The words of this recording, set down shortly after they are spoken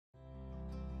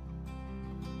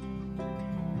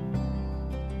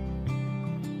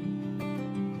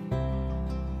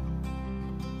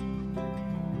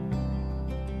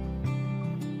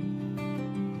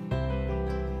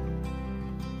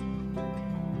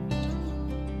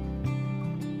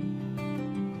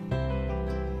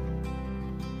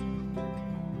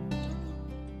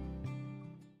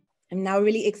I'm now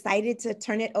really excited to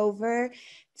turn it over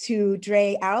to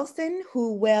Dre Arlson,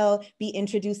 who will be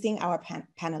introducing our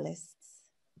panelists.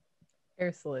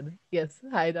 Ursuline. Yes.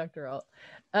 Hi, Dr. Alt.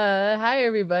 Hi,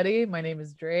 everybody. My name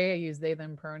is Dre. I use they,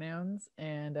 them pronouns,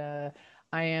 and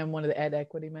I am one of the Ed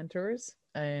Equity mentors,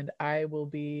 and I will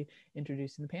be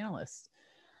introducing the panelists.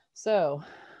 So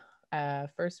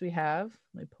first we have,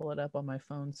 let me pull it up on my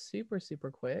phone super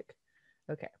quick.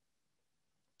 Okay.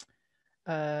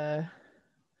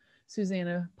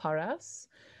 Susanna Paras.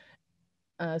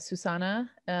 Susana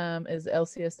is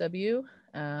LCSW,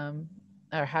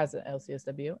 or has an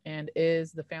LCSW, and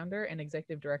is the founder and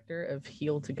executive director of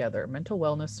Heal Together Mental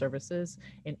Wellness Services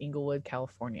in Inglewood,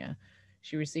 California.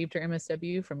 She received her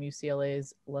MSW from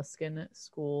UCLA's Luskin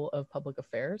School of Public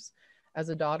Affairs. As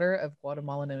a daughter of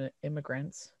Guatemalan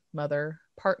immigrants, mother,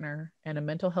 partner, and a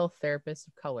mental health therapist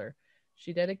of color,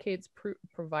 she dedicates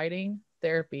providing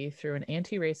therapy through an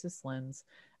anti-racist lens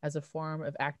as a form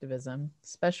of activism,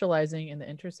 specializing in the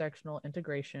intersectional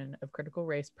integration of critical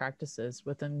race practices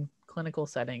within clinical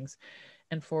settings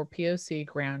and for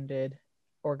POC-grounded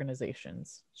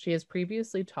organizations. She has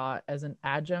previously taught as an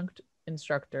adjunct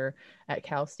instructor at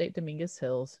Cal State Dominguez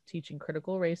Hills, teaching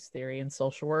critical race theory and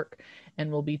social work,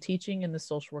 and will be teaching in the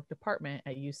social work department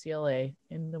at UCLA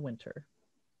in the winter.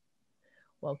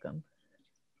 Welcome.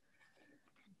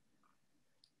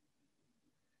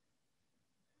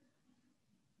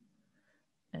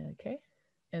 Okay.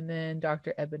 And then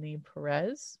Dr. Ebony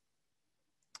Perez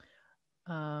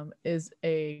is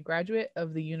a graduate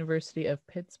of the University of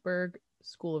Pittsburgh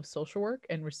School of Social Work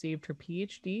and received her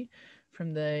PhD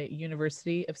from the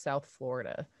University of South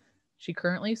Florida. She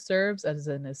currently serves as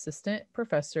an assistant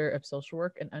professor of social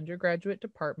work and undergraduate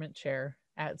department chair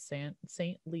at St.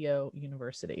 Leo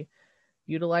University,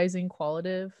 utilizing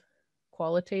qualitative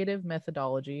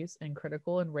methodologies and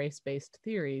critical and race-based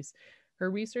theories. Her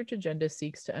research agenda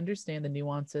seeks to understand the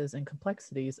nuances and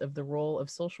complexities of the role of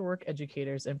social work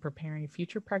educators in preparing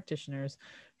future practitioners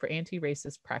for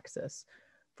anti-racist praxis.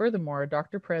 Furthermore,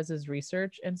 Dr. Perez's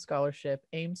research and scholarship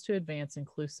aims to advance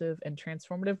inclusive and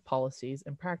transformative policies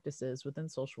and practices within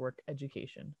social work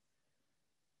education.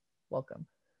 Welcome.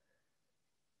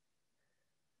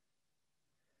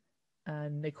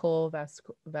 Nicole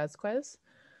Vasquez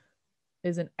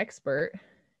is an expert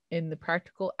in the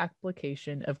practical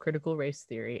application of critical race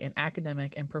theory in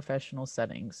academic and professional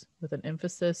settings, with an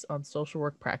emphasis on social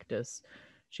work practice.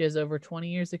 She has over 20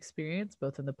 years experience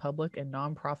both in the public and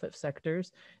nonprofit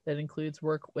sectors that includes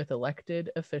work with elected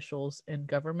officials in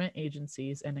government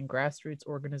agencies and in grassroots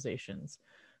organizations.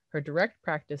 Her direct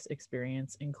practice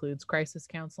experience includes crisis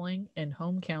counseling and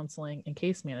home counseling and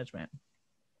case management.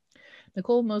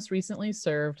 Nicole most recently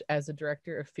served as the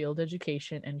Director of Field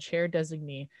Education and Chair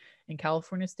Designee in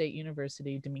California State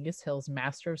University Dominguez Hills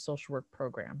Master of Social Work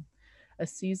program. A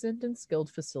seasoned and skilled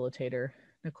facilitator,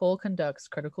 Nicole conducts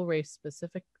critical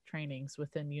race-specific trainings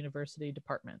within university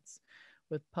departments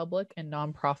with public and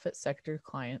nonprofit sector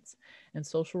clients and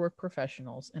social work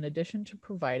professionals, in addition to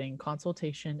providing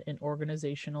consultation in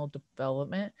organizational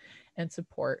development and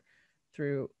support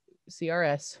through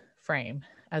CRS Frame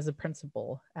as a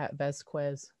principal at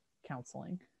Vasquez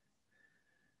Counseling.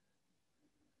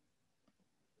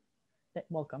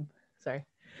 Welcome. Sorry.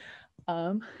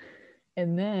 And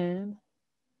then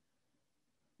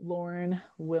Lauren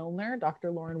Wilner, Dr.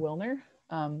 Lauren Wilner.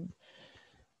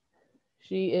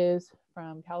 She is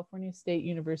from California State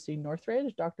University,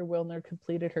 Northridge. Dr. Wilner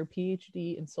completed her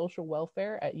PhD in social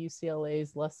welfare at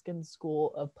UCLA's Luskin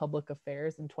School of Public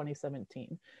Affairs in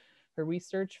 2017. Her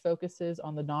research focuses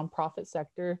on the nonprofit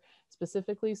sector,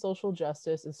 specifically social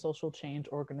justice and social change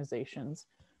organizations.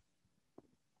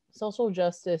 Social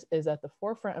justice is at the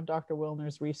forefront of Dr.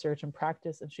 Wilner's research and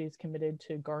practice, and she's committed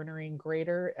to garnering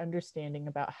greater understanding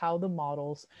about how the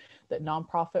models that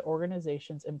nonprofit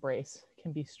organizations embrace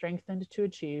can be strengthened to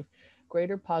achieve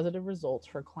greater positive results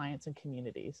for clients and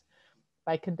communities.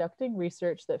 By conducting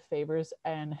research that favors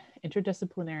an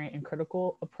interdisciplinary and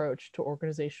critical approach to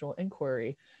organizational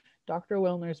inquiry, Dr.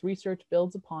 Wilner's research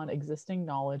builds upon existing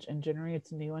knowledge and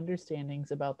generates new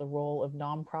understandings about the role of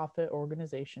nonprofit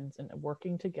organizations in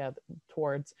working together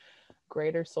towards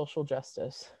greater social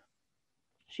justice.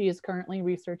 She is currently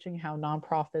researching how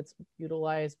nonprofits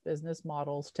utilize business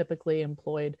models typically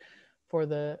employed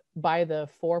by the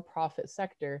for-profit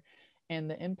sector and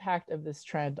the impact of this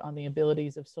trend on the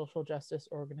abilities of social justice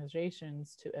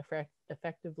organizations to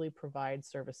effectively provide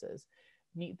services,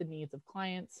 meet the needs of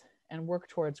clients, and work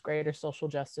towards greater social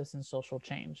justice and social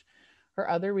change. Her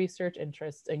other research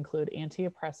interests include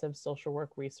anti-oppressive social work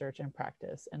research and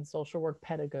practice and social work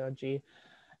pedagogy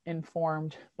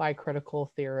informed by critical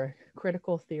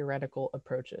theoretical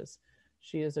approaches.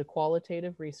 She is a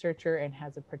qualitative researcher and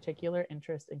has a particular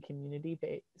interest in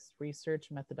community-based research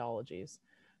methodologies.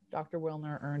 Dr.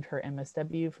 Wilner earned her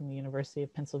MSW from the University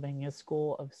of Pennsylvania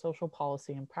School of Social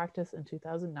Policy and Practice in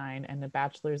 2009 and a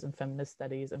bachelor's in feminist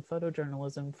studies and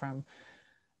photojournalism from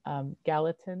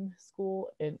Gallatin School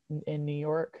in New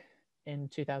York in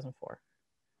 2004.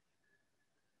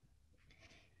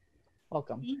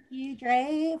 Welcome. Thank you,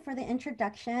 Dre, for the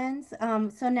introductions.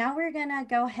 So now we're gonna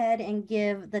go ahead and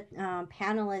give the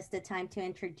panelists the time to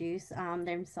introduce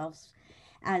themselves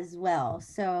as well.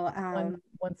 So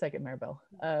one second, Maribel.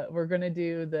 We're gonna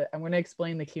do I'm gonna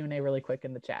explain the Q&A really quick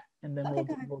in the chat, and then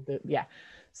okay, we'll do yeah.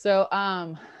 So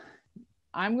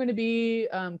I'm going to be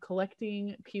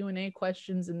collecting Q&A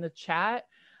questions in the chat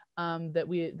that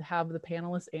we have the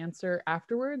panelists answer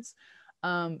afterwards.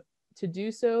 To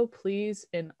do so, please,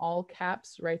 in all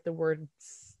caps, write the word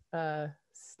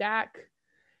stack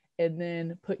and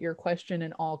then put your question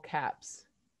in all caps.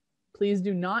 Please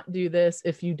do not do this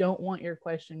if you don't want your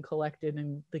question collected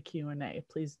in the Q&A.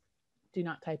 Please do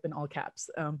not type in all caps,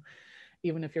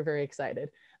 even if you're very excited.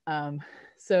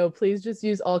 So please just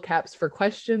use all caps for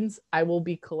questions. I will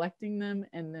be collecting them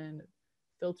and then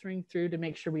filtering through to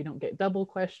make sure we don't get double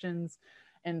questions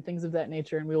and things of that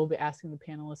nature. And we will be asking the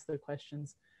panelists their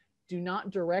questions. Do not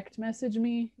direct message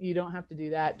me. You don't have to do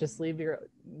that. Just leave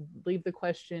the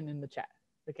question in the chat.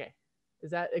 Okay.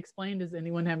 Is that explained? Does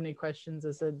anyone have any questions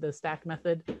as to the stack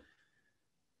method?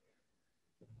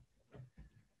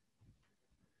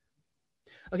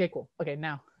 Okay, cool. Okay,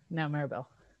 now Maribel.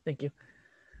 Thank you.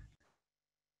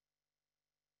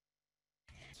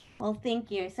 well, thank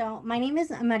you. So my name is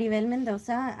Maribel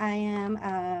Mendoza. I am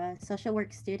a social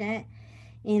work student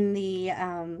in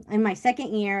my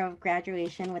second year of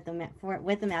graduation with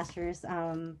the master's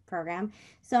program.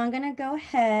 So I'm going to go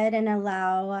ahead and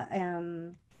allow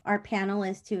our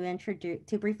panelists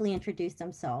to briefly introduce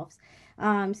themselves.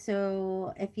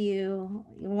 So if you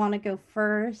want to go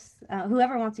first,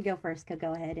 whoever wants to go first could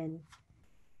go ahead and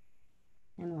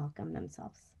welcome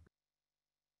themselves.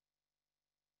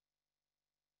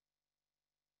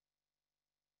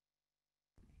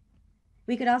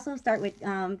 We could also start with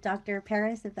Dr.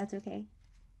 Paris, if that's okay.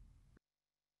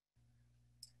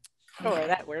 Sure,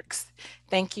 that works.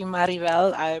 Thank you,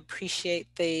 Maribel. I appreciate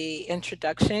the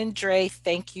introduction. Dre,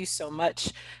 thank you so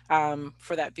much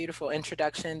for that beautiful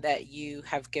introduction that you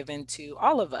have given to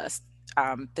all of us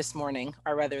this morning,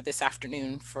 or rather this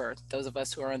afternoon for those of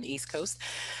us who are on the East Coast.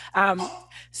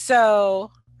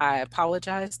 So I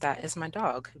apologize. That is my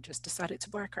dog who just decided to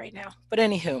bark right now. But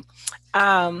anywho,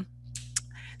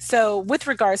 so with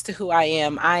regards to who I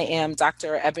am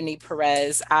Dr. Ebony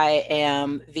Perez. I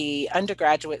am the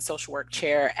undergraduate social work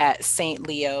chair at St.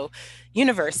 Leo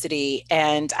University,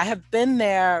 and I have been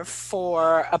there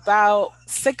for about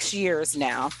 6 years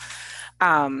now,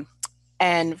 and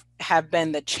have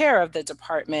been the chair of the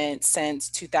department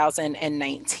since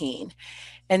 2019.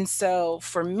 And so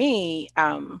for me,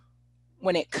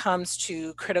 when it comes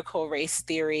to critical race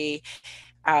theory,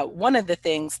 one of the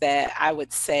things that I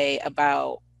would say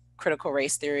about critical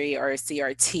race theory, or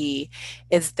CRT,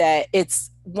 is that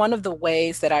it's one of the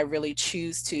ways that I really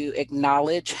choose to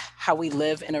acknowledge how we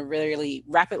live in a really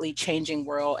rapidly changing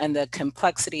world and the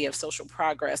complexity of social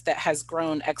progress that has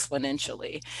grown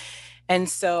exponentially. And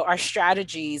so our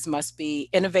strategies must be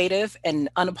innovative and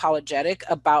unapologetic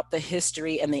about the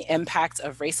history and the impact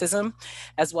of racism,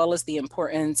 as well as the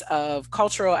importance of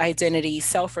cultural identity,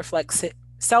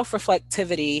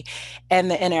 self-reflectivity,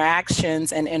 and the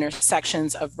interactions and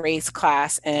intersections of race,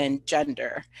 class, and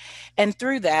gender. And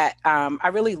through that, I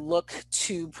really look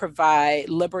to provide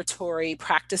liberatory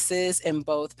practices in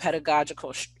both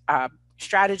pedagogical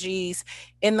strategies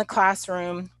in the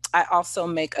classroom. I also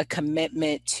make a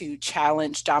commitment to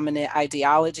challenge dominant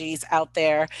ideologies out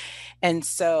there. And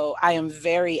so I am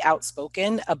very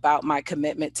outspoken about my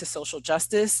commitment to social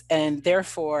justice. And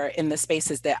therefore, in the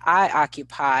spaces that I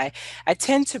occupy, I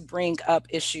tend to bring up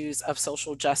issues of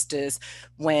social justice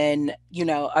when,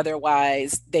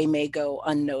 otherwise they may go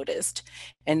unnoticed.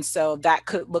 And so that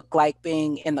could look like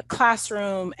being in the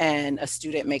classroom and a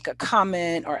student make a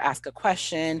comment or ask a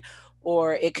question,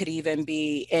 or it could even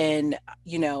be in,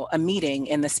 a meeting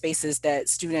in the spaces that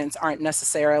students aren't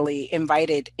necessarily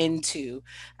invited into.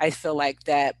 I feel like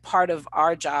that part of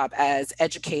our job as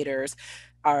educators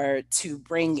are to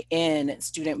bring in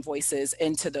student voices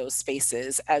into those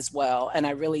spaces as well. And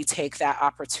I really take that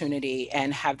opportunity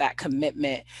and have that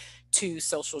commitment to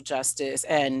social justice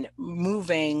and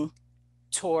moving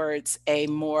towards a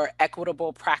more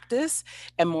equitable practice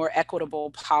and more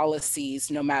equitable policies,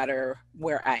 no matter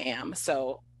where I am.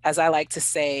 So as I like to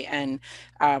say, and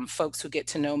folks who get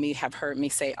to know me have heard me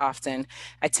say often,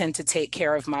 I tend to take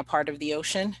care of my part of the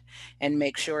ocean and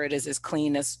make sure it is as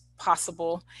clean as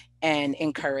possible and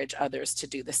encourage others to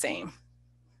do the same.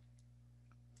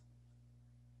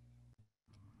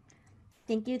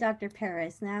 Thank you, Dr.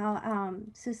 Paris. Now,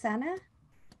 Susana.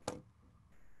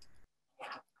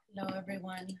 Hello,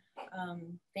 everyone.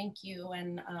 Thank you.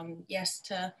 And yes,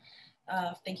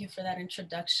 thank you for that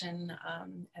introduction,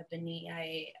 Ebony.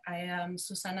 I am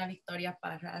Susana Victoria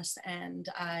Parras, and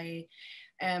I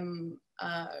am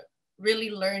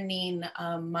really learning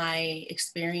my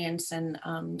experience and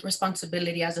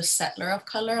responsibility as a settler of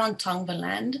color on Tongva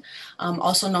land,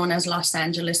 also known as Los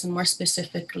Angeles, and more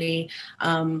specifically,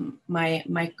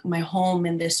 my home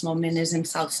in this moment is in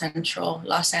South Central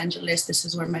Los Angeles. This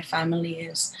is where my family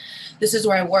is. This is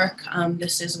where I work.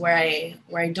 This is where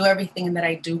I do everything that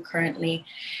I do currently,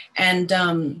 and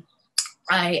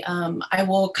I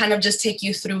will kind of just take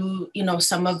you through, you know,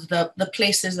 some of the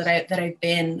places that I've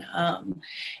been,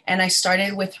 and I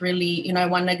started with really, you know, I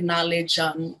want to acknowledge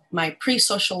my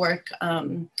pre-social work,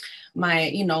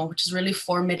 which is really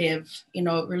formative,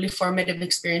 really formative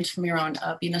experience for me around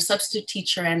being a substitute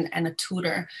teacher and a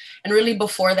tutor, and really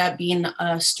before that being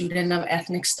a student of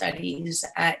ethnic studies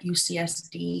at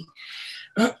UCSD.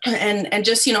 And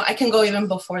just, I can go even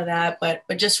before that, but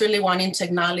just really wanting to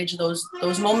acknowledge those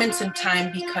moments in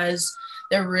time, because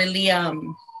they're really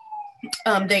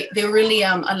they really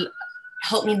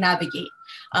help me navigate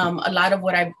a lot of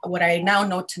what I now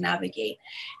know to navigate.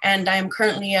 And I am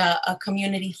currently a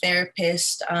community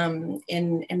therapist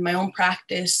in my own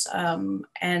practice,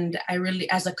 and I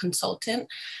really, as a consultant,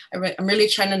 I'm really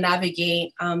trying to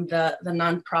navigate the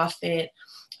nonprofit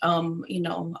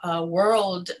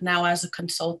world now as a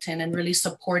consultant, and really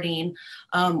supporting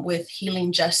with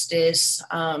healing justice,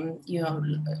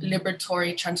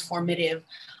 liberatory, transformative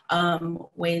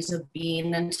ways of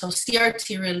being. And so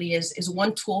CRT really is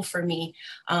one tool for me,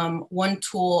 one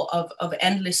tool of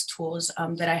endless tools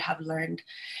that I have learned.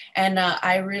 And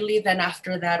I really then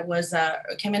after that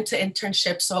came into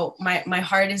internship. So my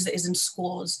heart is in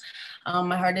schools.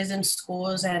 My heart is in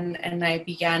schools, and I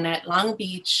began at Long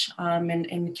Beach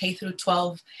in K through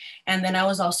 12. And then I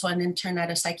was also an intern at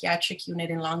a psychiatric unit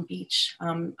in Long Beach,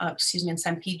 in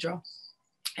San Pedro.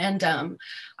 And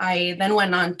I then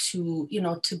went on to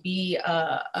be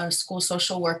a school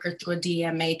social worker through a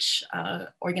DMH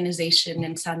organization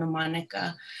in Santa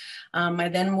Monica. I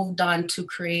then moved on to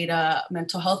create a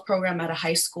mental health program at a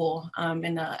high school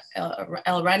in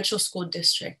El Rancho School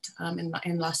District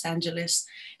in Los Angeles.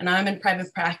 And I'm in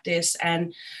private practice,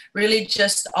 and really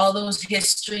just all those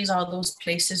histories, all those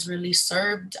places really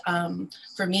served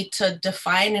for me to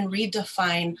define and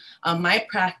redefine my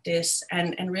practice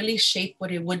and really shape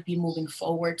what it would be moving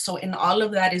forward. So in all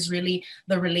of that is really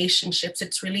the relationships.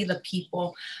 It's really the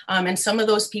people. And some of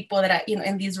those people that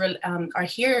in these are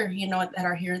here, that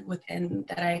are here within,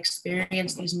 that I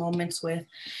experience these moments with.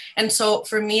 And so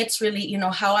for me, it's really,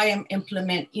 how I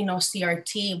implement,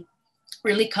 CRT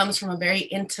really comes from a very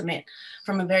intimate,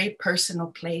 from a very personal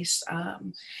place.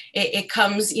 It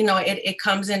comes, it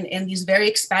comes in these very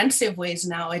expansive ways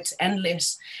now. It's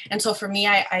endless. And so for me,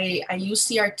 I use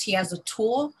CRT as a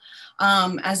tool,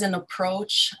 as an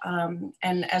approach,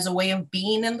 and as a way of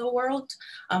being in the world,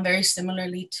 very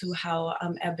similarly to how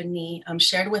Ebony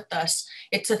shared with us.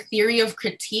 It's a theory of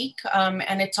critique,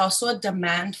 and it's also a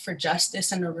demand for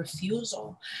justice and a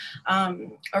refusal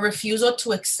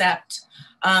to accept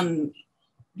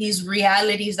these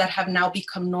realities that have now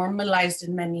become normalized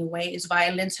in many ways.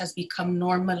 Violence has become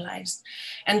normalized.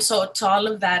 And so to all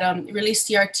of that, really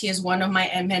CRT is one of my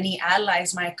many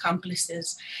allies, my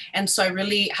accomplices. And so I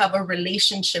really have a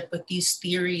relationship with these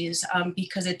theories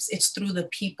because it's through the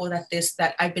people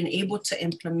that I've been able to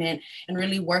implement and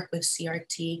really work with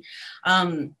CRT.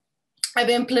 I've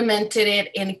implemented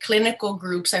it in clinical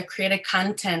groups. I've created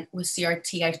content with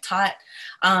CRT. I've taught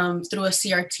through a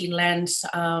CRT lens.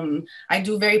 I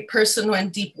do very personal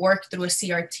and deep work through a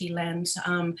CRT lens,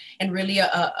 and really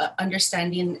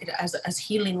understanding it as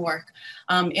healing work.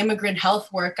 Immigrant health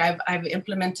work I've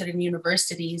implemented in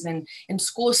universities and in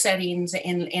school settings,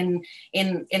 in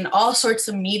all sorts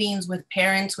of meetings with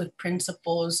parents, with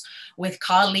principals, with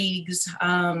colleagues,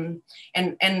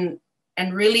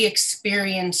 and really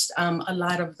experienced a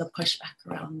lot of the pushback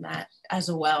around that as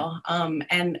well.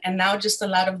 And now just a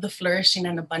lot of the flourishing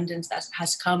and abundance that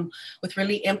has come with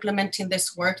really implementing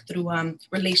this work through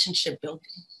relationship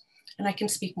building. And I can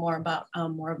speak more about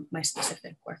more of my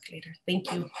specific work later. Thank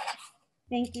you.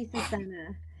 Thank you,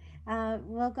 Susana.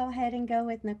 We'll go ahead and go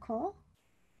with Nicole.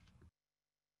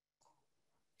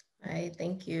 Hi,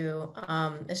 thank you.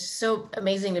 It's so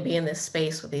amazing to be in this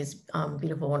space with these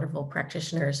beautiful, wonderful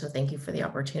practitioners. So thank you for the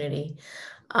opportunity.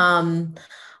 I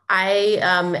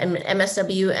am an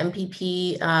MSW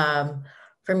MPP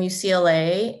from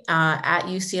UCLA. At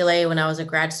UCLA, when I was a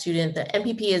grad student, the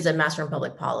MPP is a Master in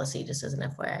Public Policy, just as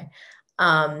an FYI.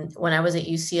 When I was at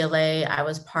UCLA, I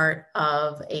was part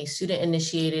of a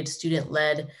student-initiated,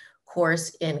 student-led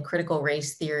course in critical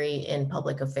race theory in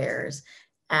public affairs.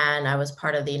 And I was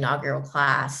part of the inaugural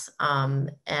class.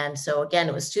 And so again,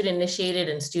 it was student initiated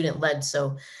and student led.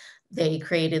 So they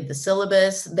created the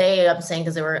syllabus. I'm saying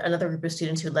because there were another group of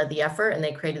students who led the effort, and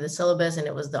they created the syllabus, and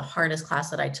it was the hardest class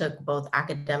that I took, both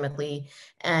academically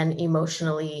and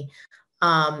emotionally.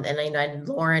 And I know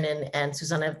Lauren and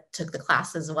Susanna took the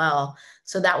class as well.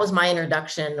 So that was my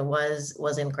introduction,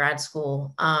 was in grad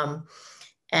school.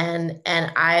 And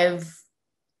I've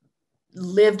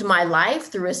lived my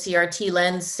life through a CRT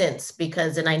lens since,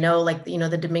 because, and I know, like, you know,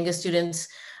 the Dominguez students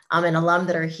and alum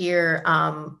that are here,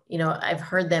 you know, I've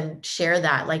heard them share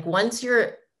that, like, once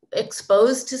you're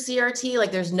exposed to CRT,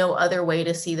 like, there's no other way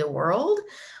to see the world.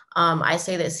 I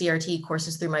say that CRT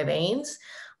courses through my veins.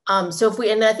 So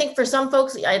and I think for some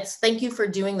folks, thank you for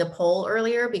doing the poll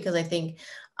earlier, because I think,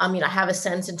 you know, I have a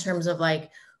sense in terms of like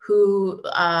who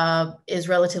is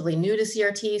relatively new to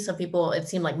CRT. Some people, it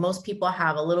seemed like most people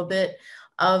have a little bit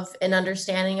of an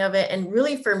understanding of it. And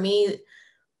really for me,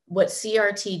 what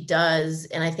CRT does,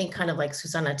 and I think kind of like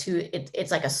Susanna too,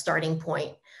 it's like a starting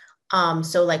point.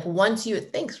 So like once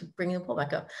thanks for bringing the poll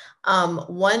back up.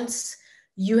 Once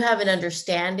you have an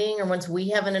understanding, or once we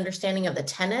have an understanding of the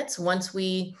tenets, once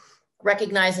we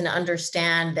recognize and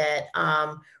understand that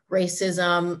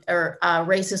racism or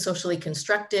race is socially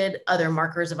constructed, other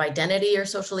markers of identity are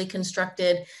socially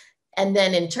constructed, and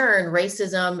then in turn,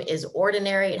 racism is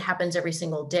ordinary. It happens every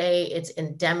single day. It's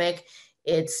endemic.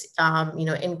 It's you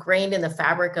know, ingrained in the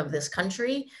fabric of this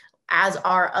country, as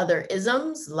are other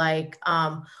isms like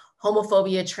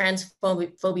homophobia,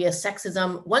 transphobia,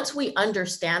 sexism. Once we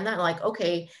understand that, like,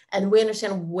 okay, and we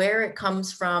understand where it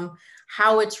comes from,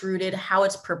 how it's rooted, how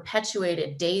it's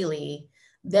perpetuated daily,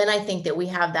 then I think that we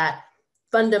have that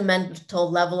fundamental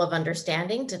level of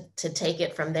understanding to take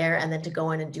it from there and then to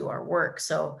go in and do our work.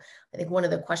 So I think one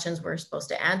of the questions we're supposed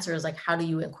to answer is like, how do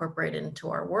you incorporate it into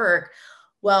our work?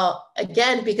 Well,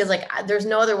 again, because like there's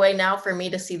no other way now for me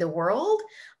to see the world.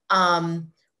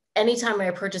 Anytime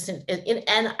I purchase it,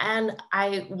 and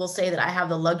I will say that I have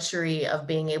the luxury of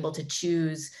being able to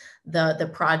choose the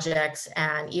projects.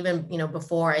 And even, you know,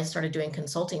 before I started doing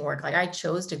consulting work, like I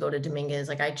chose to go to Dominguez,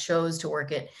 like I chose to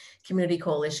work at Community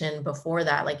Coalition before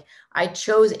that. Like I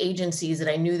chose agencies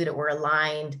that I knew that were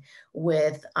aligned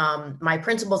with my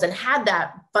principles and had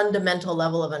that fundamental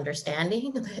level of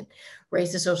understanding that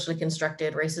race is socially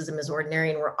constructed, racism is ordinary,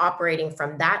 and we're operating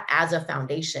from that as a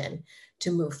foundation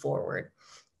to move forward.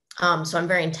 So I'm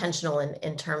very intentional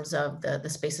in terms of the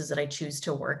spaces that I choose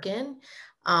to work in.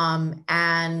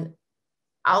 And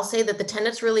I'll say that the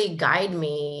tenets really guide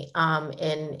me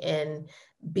in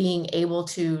being able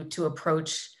to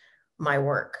approach my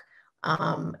work.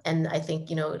 And I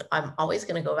think, you know, I'm always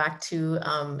going to go back to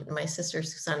my sister,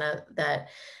 Susanna, that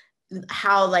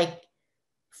how, like,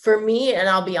 for me, and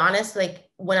I'll be honest, like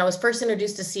when I was first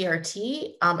introduced to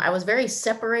CRT, I was very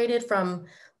separated from,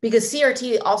 because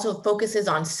CRT also focuses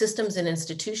on systems and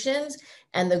institutions,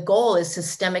 and the goal is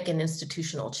systemic and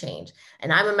institutional change.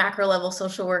 And I'm a macro level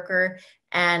social worker,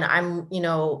 and I'm, you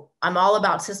know, I'm all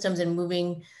about systems and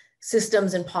moving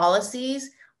systems and policies.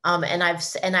 And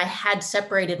I had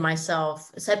separated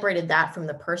that from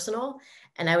the personal.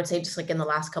 And I would say just like in the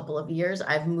last couple of years,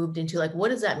 I've moved into like, what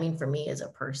does that mean for me as a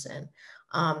person?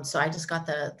 So I just got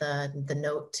the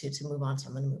note to move on. So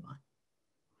I'm going to move on.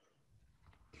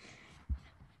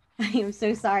 I am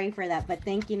so sorry for that, but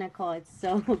thank you, Nicole. It's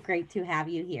so great to have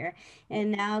you here.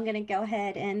 And now I'm going to go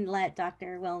ahead and let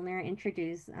Dr. Wilner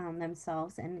introduce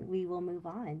themselves, and we will move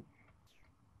on.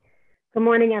 Good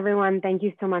morning, everyone. Thank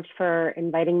you so much for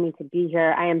inviting me to be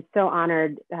here. I am so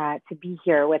honored to be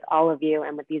here with all of you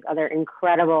and with these other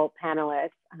incredible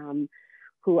panelists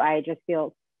who I just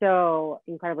feel so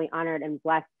incredibly honored and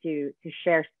blessed to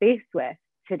share space with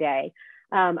today.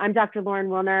 I'm Dr. Lauren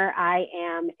Wilner. I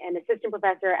am an assistant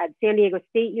professor at San Diego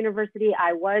State University.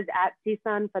 I was at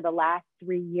CSUN for the last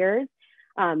 3 years.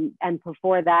 And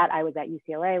before that, I was at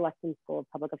UCLA, Weston School of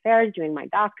Public Affairs, doing my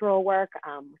doctoral work,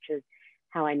 which is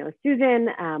how I know Susan.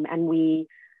 And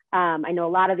I know a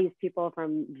lot of these people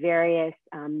from various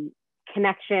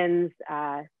connections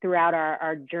throughout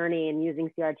our journey in using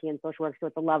CRT and social work. So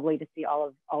it's lovely to see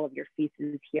all of your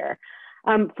faces here.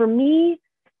 For me,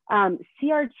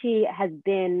 CRT has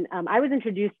been, I was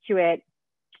introduced to it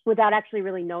without actually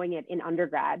really knowing it in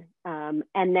undergrad. And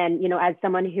then, you know, as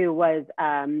someone who was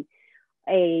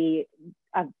a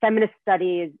feminist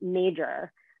studies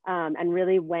major and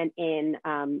really went in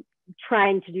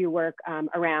trying to do work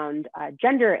around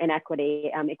gender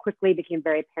inequity, it quickly became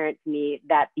very apparent to me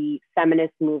that the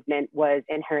feminist movement was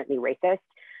inherently racist.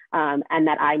 And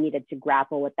that I needed to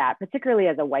grapple with that, particularly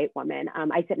as a white woman.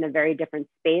 I sit in a very different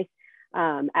space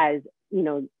as, you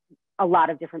know, a lot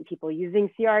of different people using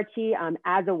CRT.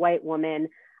 As a white woman,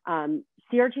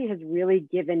 CRT has really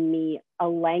given me a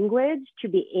language to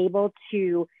be able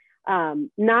to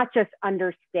not just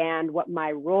understand what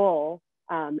my role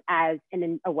as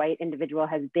a white individual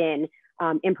has been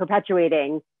in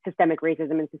perpetuating systemic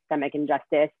racism and systemic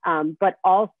injustice, but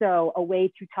also a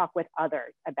way to talk with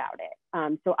others about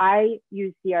it. So I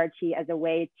use CRT as a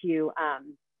way to,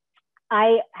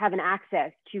 I have an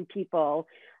access to people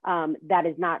that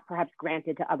is not perhaps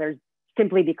granted to others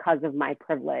simply because of my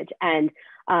privilege. And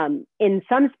in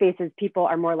some spaces, people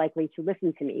are more likely to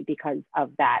listen to me because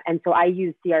of that. And so I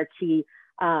use CRT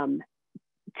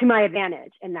to my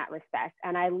advantage in that respect.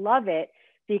 And I love it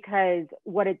because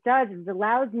what it does is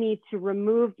allows me to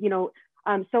remove, you know,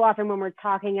 so often when we're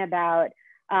talking about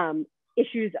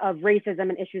issues of racism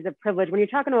and issues of privilege, when you're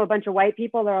talking to a bunch of white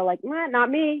people, they're like, not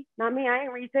me, I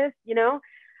ain't racist, you know?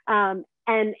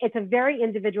 And it's a very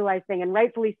individualized thing, and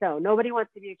rightfully so. Nobody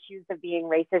wants to be accused of being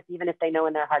racist, even if they know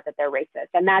in their heart that they're racist.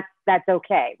 And that's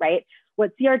okay, right?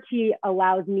 What CRT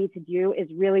allows me to do is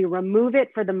really remove it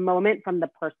for the moment from the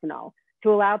personal,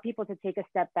 to allow people to take a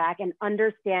step back and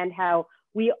understand how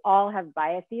we all have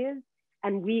biases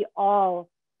and we all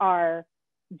are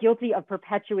guilty of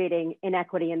perpetuating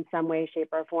inequity in some way, shape,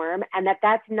 or form, and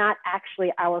that's not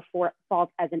actually our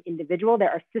fault as an individual. There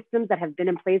are systems that have been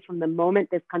in place from the moment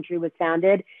this country was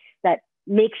founded that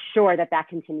make sure that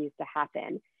continues to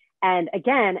happen. And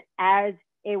again, as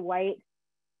a white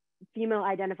female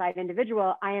identified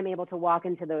individual, I am able to walk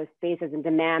into those spaces and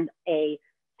demand a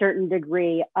certain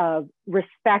degree of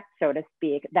respect, so to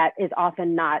speak, that is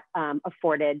often not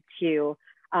afforded to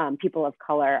people of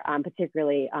color,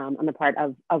 particularly on the part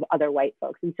of other white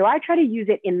folks. And so I try to use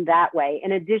it in that way,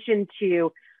 in addition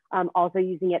to also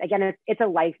using it, again, it's a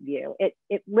life view.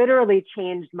 It literally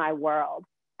changed my world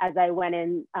as I went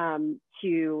in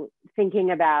to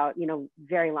thinking about, you know,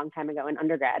 very long time ago in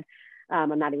undergrad.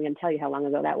 I'm not even gonna tell you how long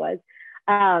ago that was.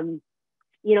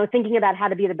 You know, thinking about how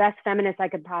to be the best feminist I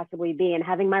could possibly be, and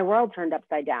having my world turned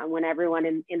upside down when everyone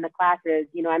in the classes,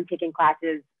 you know, I'm taking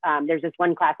classes. There's this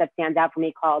one class that stands out for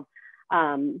me called,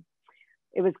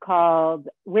 it was called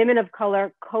Women of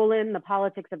Color, the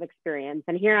Politics of Experience.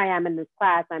 And here I am in this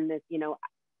class, I'm this, you know,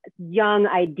 young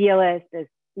idealist, this,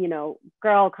 you know,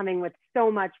 girl coming with so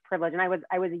much privilege. And I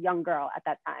was a young girl at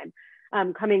that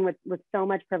time, coming with so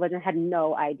much privilege and had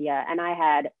no idea. And I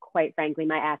had, quite frankly,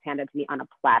 my ass handed to me on a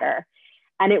platter.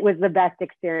 And it was the best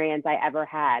experience I ever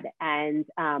had. And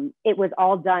it was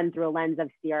all done through a lens of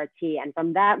CRT. And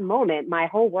from that moment, my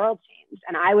whole world changed.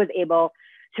 And I was able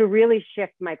to really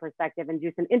shift my perspective and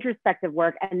do some introspective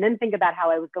work and then think about how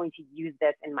I was going to use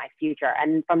this in my future.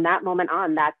 And from that moment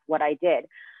on, that's what I did.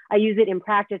 I use it in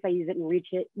practice. I use it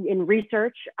in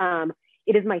research.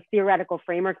 It is my theoretical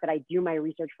framework that I do my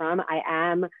research from. I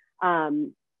am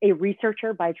a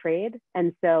researcher by trade.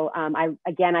 And so I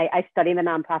study the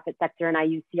nonprofit sector, and I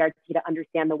use CRT to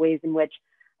understand the ways in which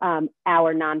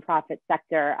our nonprofit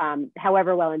sector,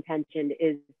 however well-intentioned,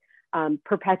 is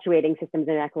perpetuating systems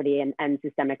inequity and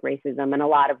systemic racism in a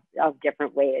lot of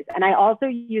different ways. And I also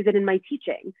use it in my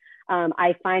teaching.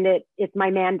 I find it's my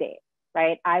mandate,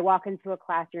 right? I walk into a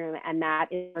classroom, and that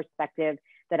is perspective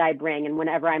that I bring. And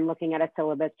whenever I'm looking at a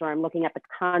syllabus or I'm looking at the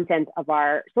content of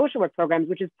our social work programs,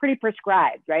 which is pretty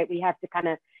prescribed, right? We have to kind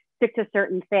of stick to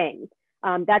certain things.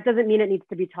 That doesn't mean it needs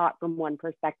to be taught from one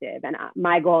perspective. And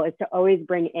my goal is to always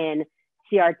bring in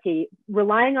CRT,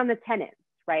 relying on the tenets,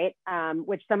 right?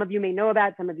 Which some of you may know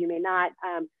about, some of you may not,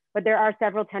 but there are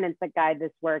several tenets that guide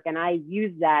this work. And I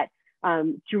use that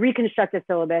to reconstruct a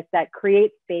syllabus that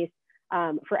creates space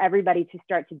for everybody to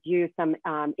start to do some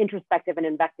introspective and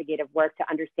investigative work to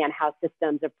understand how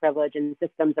systems of privilege and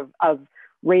systems of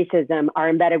racism are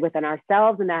embedded within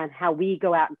ourselves, and then how we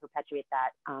go out and perpetuate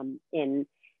that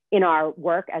in our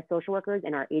work as social workers,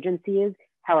 in our agencies,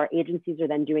 how our agencies are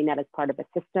then doing that as part of a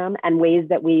system, and ways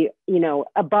that we, you know,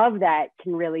 above that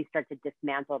can really start to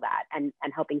dismantle that and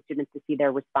helping students to see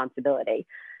their responsibility.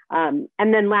 And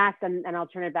then last, and I'll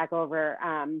turn it back over,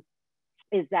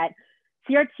 is that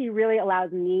CRT really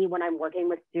allows me, when I'm working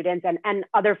with students and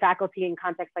other faculty in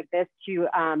contexts like this, to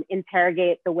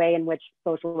interrogate the way in which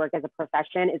social work as a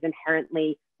profession is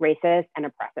inherently racist and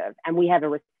oppressive. And we have a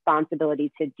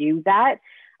responsibility to do that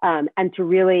and to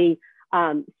really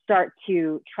start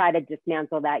to try to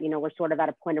dismantle that. You know, we're sort of at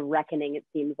a point of reckoning, it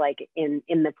seems like, in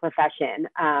the profession.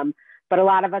 But a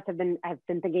lot of us have been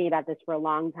thinking about this for a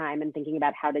long time and thinking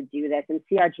about how to do this. And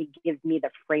CRT gives me the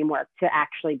framework to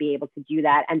actually be able to do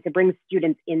that and to bring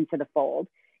students into the fold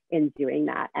in doing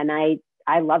that. And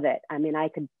I love it. I mean, I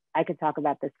could talk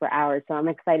about this for hours, so I'm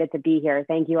excited to be here.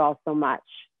 Thank you all so much.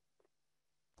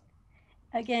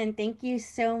 Again, thank you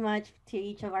so much to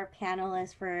each of our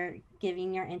panelists for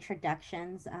giving your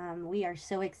introductions. We are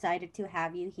so excited to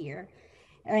have you here.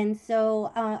 And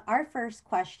so our first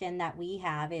question that we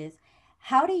have is,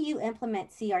 how do you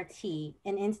implement CRT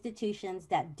in institutions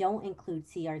that don't include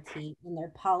CRT in their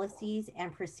policies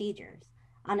and procedures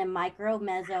on a micro,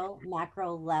 meso,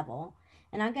 macro level?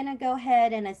 And I'm going to go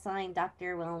ahead and assign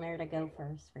Dr. Wilner to go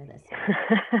first for this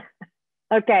one.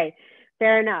 Okay,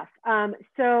 fair enough.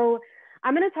 So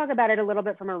I'm going to talk about it a little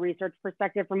bit from a research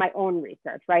perspective, from my own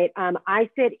research, right? I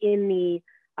sit in the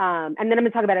and then I'm going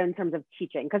to talk about it in terms of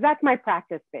teaching, because that's my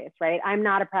practice space, right? I'm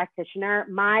not a practitioner.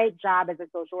 My job as a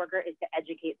social worker is to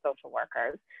educate social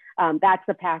workers. That's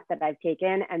the path that I've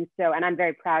taken. And I'm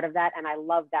very proud of that. And I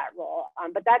love that role.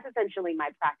 But that's essentially my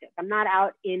practice. I'm not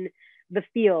out in the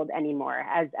field anymore,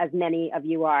 as many of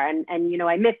you are. And you know,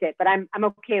 I miss it, but I'm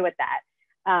okay with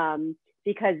that,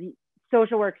 because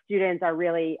social work students are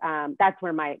really, that's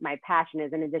where my passion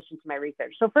is, in addition to my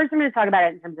research. So first I'm going to talk about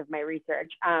it in terms of my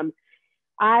research.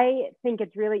 I think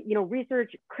it's really, you know,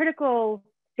 research, critical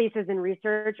spaces in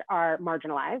research are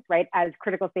marginalized, right? As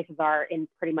critical spaces are in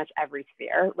pretty much every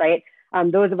sphere, right?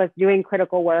 Those of us doing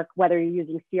critical work, whether you're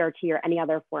using CRT or any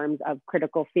other forms of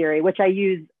critical theory, which I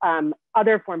use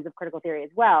other forms of critical theory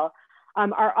as well,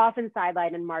 are often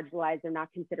sidelined and marginalized. They're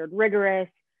not considered rigorous,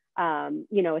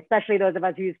 you know, especially those of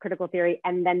us who use critical theory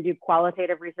and then do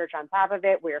qualitative research on top of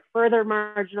it. We're further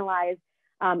marginalized.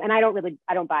 And I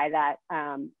don't buy that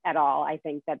at all. I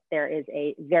think that there is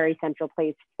a very central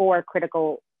place for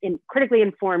critically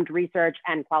informed research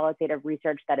and qualitative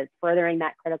research that is furthering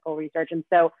that critical research. And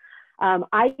so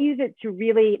I use it to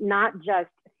really not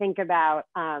just think about,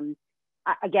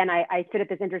 again, I sit at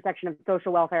this intersection of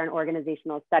social welfare and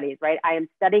organizational studies, right? I am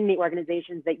studying the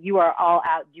organizations that you are all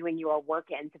out doing your work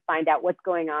in to find out what's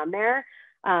going on there,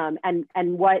 and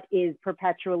what is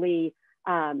perpetually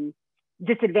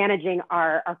disadvantaging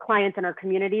our clients and our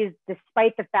communities,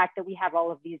 despite the fact that we have all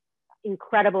of these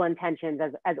incredible intentions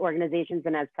as organizations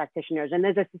and as practitioners. And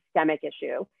there's a systemic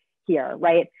issue here,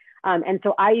 right? And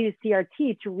so I use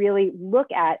CRT to really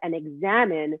look at and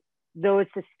examine those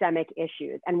systemic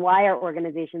issues and why our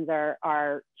organizations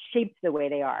are shaped the way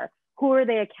they are. Who are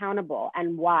they accountable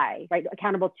and why, right?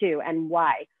 Accountable to and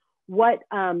why? What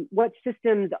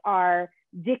systems are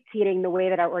dictating the way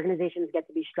that our organizations get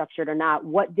to be structured or not?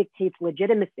 What dictates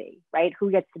legitimacy, right? Who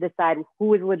gets to decide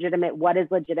who is legitimate, what is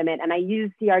legitimate? And I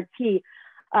use CRT,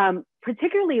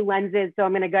 particularly lenses. So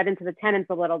I'm going to get into the tenets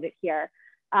a little bit here.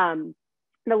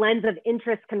 The lens of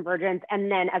interest convergence,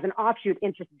 and then as an offshoot,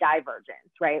 interest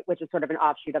divergence, right? Which is sort of an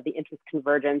offshoot of the interest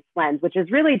convergence lens, which is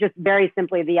really just very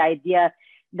simply the idea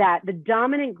that the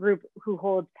dominant group who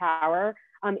holds power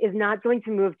is not going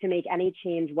to move to make any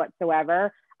change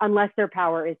whatsoever unless their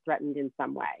power is threatened in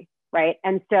some way, right?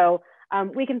 And so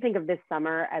we can think of this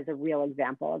summer as a real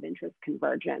example of interest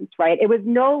convergence, right? It was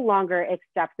no longer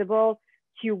acceptable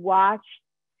to watch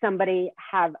somebody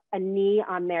have a knee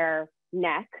on their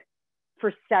neck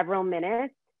for several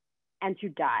minutes and to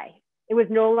die. It was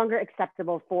no longer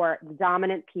acceptable for the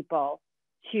dominant people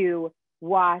to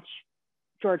watch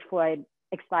George Floyd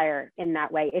expire in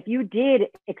that way. If you did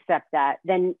accept that,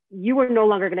 then you were no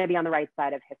longer going to be on the right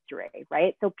side of history,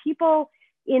 right? So people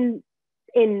in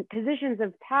positions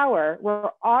of power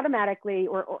were automatically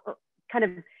or kind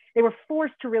of, they were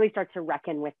forced to really start to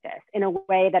reckon with this in a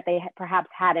way that they perhaps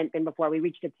hadn't been before. We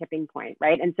reached a tipping point,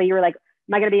 right? And so you were like,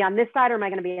 am I going to be on this side or am I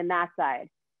going to be on that side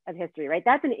of history, right?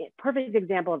 That's a perfect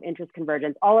example of interest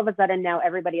convergence. All of a sudden now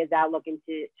everybody is out looking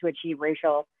to achieve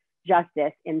racial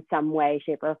justice in some way,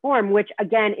 shape, or form, which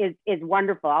again is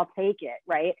wonderful. I'll take it,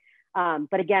 right?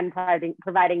 But again,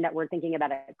 providing that we're thinking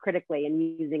about it critically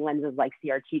and using lenses like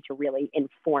CRT to really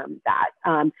inform that.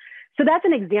 So that's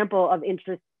an example of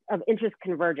interest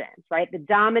convergence, right? The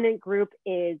dominant group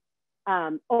is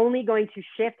only going to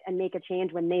shift and make a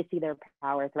change when they see their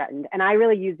power threatened. And I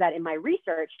really use that in my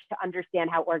research to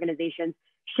understand how organizations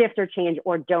shift or change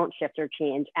or don't shift or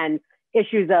change, and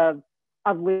issues of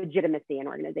legitimacy in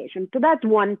organizations. So that's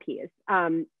one piece.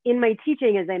 In my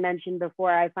teaching, as I mentioned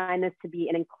before, I find this to be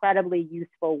an incredibly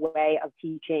useful way of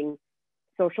teaching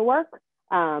social work.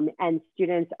 and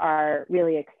students are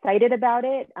really excited about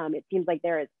it. It seems like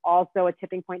there is also a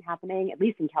tipping point happening, at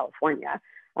least in California,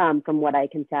 from what I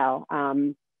can tell.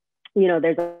 You know,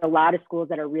 there's a lot of schools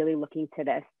that are really looking to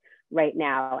this right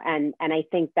now. And I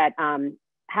think that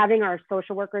having our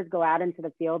social workers go out into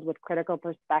the field with critical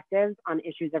perspectives on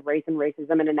issues of race and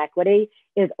racism and inequity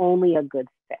is only a good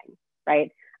thing,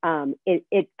 right?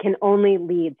 It can only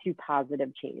lead to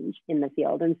positive change in the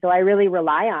field. And so I really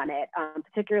rely on it,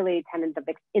 particularly tenets of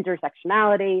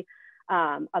intersectionality,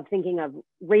 of thinking of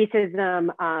racism.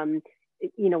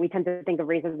 You know, we tend to think of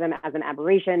racism as an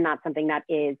aberration, not something that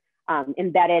is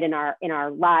embedded in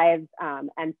our lives.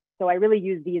 And so I really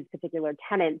use these particular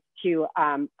tenets to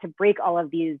break all of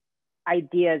these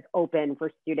ideas open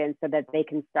for students so that they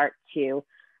can start to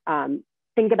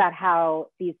think about how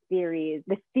this theory,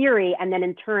 and then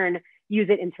in turn use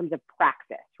it in terms of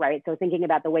praxis, right? So thinking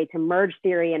about the way to merge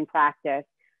theory and practice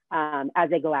as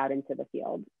they go out into the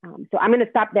field. So I'm going to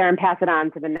stop there and pass it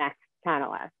on to the next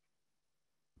panelist.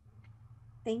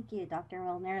 Thank you, Dr.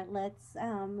 Wilner. Let's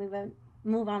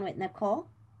move on with Nicole.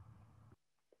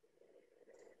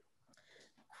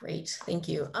 Great, thank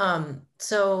you.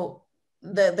 So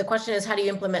the question is, how do you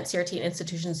implement CRT in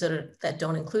institutions that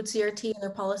don't include CRT in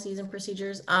their policies and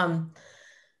procedures?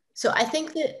 So I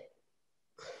think that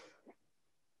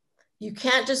you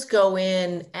can't just go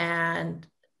in and,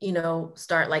 you know,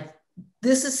 start like,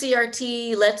 this is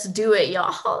CRT, let's do it,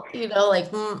 y'all. You know,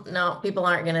 like, no, people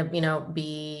aren't gonna, you know,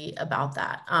 be about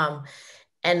that.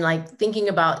 And like thinking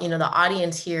about, you know, the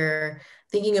audience here,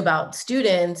 thinking about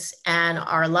students and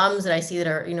our alums that I see that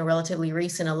are, you know, relatively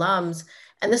recent alums.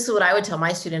 And this is what I would tell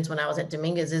my students when I was at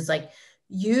Dominguez is like,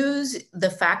 use the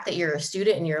fact that you're a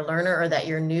student and you're a learner or that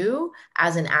you're new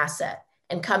as an asset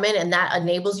and come in, and that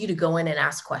enables you to go in and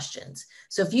ask questions.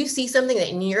 So if you see something that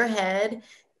in your head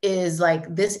is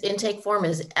like, this intake form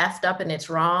is effed up and it's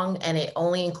wrong, and it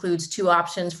only includes 2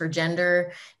 options for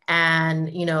gender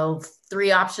and, you know,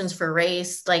 3 options for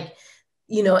race, like,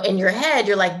 you know, in your head,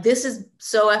 you're like, this is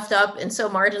so effed up and so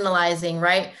marginalizing,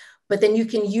 right? But then you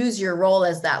can use your role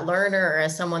as that learner or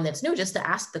as someone that's new just to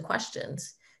ask the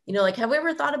questions. You know, like, have we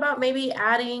ever thought about maybe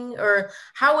adding, or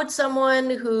how would someone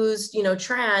who's, you know,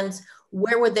 trans,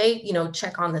 where would they, you know,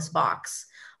 check on this box?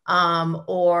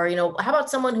 Or, you know, how about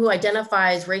someone who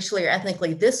identifies racially or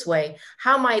ethnically this way?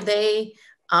 How might they,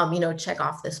 you know, check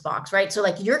off this box, right? So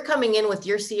like you're coming in with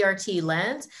your CRT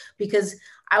lens, because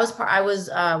I was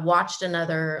watched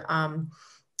another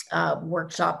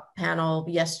workshop panel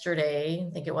yesterday,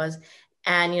 I think it was,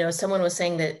 and you know, someone was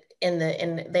saying that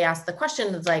they asked the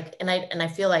question, it's like, and I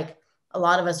feel like a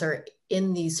lot of us are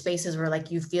in these spaces where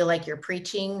like you feel like you're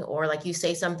preaching, or like you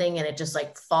say something and it just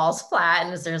like falls flat,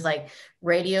 and there's like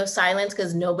radio silence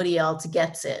because nobody else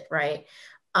gets it, right?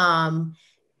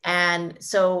 And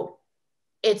so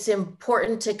it's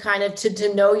important to kind of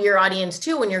to know your audience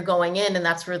too when you're going in, and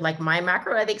that's where like my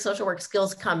macro, I think, social work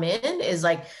skills come in, is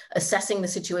like assessing the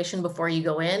situation before you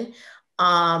go in,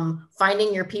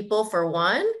 finding your people for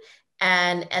one,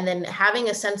 and then having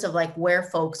a sense of like where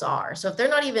folks are. So if they're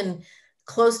not even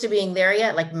close to being there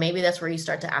yet, like maybe that's where you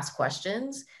start to ask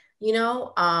questions, you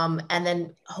know, and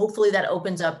then hopefully that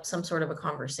opens up some sort of a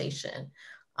conversation.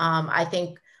 I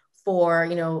think for,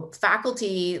 you know,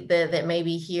 faculty that may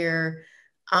be here,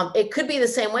 it could be the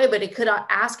same way, but it could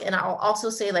ask, and I'll also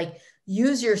say like,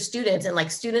 use your students, and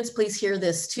like, students, please hear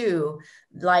this too.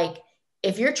 Like,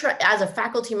 if you're as a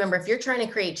faculty member, if you're trying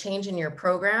to create change in your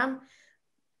program,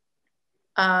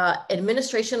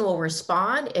 administration will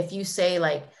respond if you say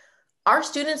like, our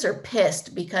students are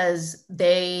pissed because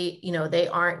they, you know, they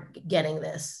aren't getting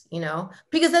this, you know,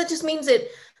 because that just means that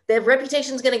the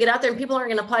reputation is going to get out there and people aren't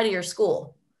going to apply to your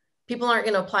school. People aren't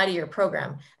going to apply to your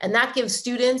program. And that gives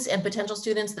students and potential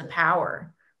students the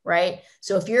power, right?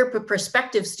 So if you're a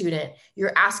prospective student,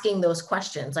 you're asking those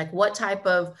questions, like what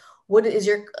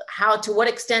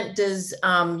extent does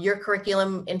your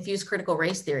curriculum infuse critical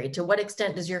race theory? To what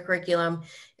extent does your curriculum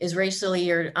is racially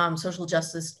or social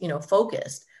justice, you know,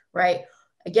 focused, right?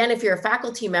 Again, if you're a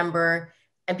faculty member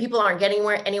and people aren't getting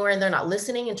anywhere and they're not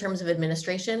listening in terms of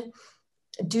administration,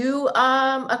 do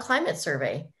a climate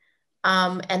survey.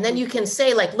 And then you can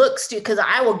say like, look, because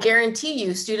I will guarantee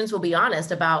you students will be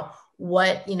honest about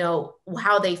what, you know,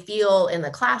 how they feel in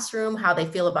the classroom, how they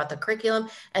feel about the curriculum.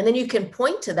 And then you can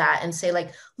point to that and say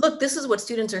like, look, this is what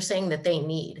students are saying that they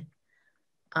need.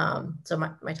 So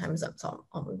my time is up, so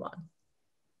I'll move on.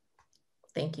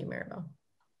 Thank you, Maribel.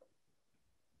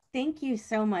 Thank you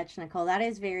so much, Nicole. That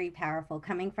is very powerful.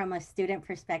 Coming from a student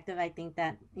perspective, I think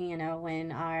that, you know,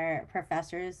 when our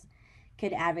professors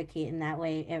could advocate in that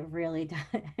way, it really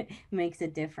makes a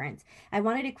difference. I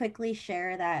wanted to quickly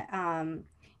share that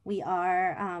we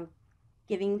are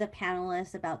giving the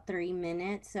panelists about 3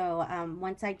 minutes. So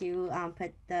once I do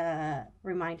put the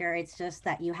reminder, it's just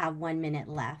that you have 1 minute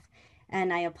left.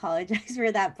 And I apologize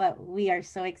for that, but we are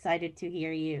so excited to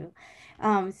hear you.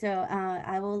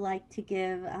 I would like to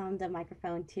give the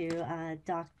microphone to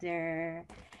Dr.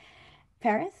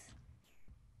 Paris.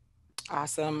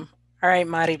 Awesome. All right,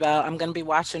 Maribel, I'm going to be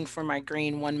watching for my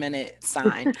green 1 minute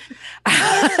sign.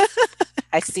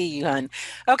 I see you, hun.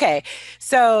 Okay,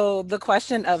 so the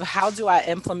question of how do I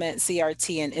implement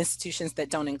CRT in institutions that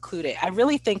don't include it? I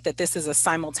really think that this is a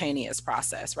simultaneous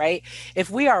process, right? If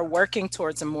we are working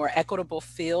towards a more equitable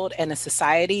field and a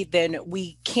society, then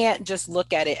we can't just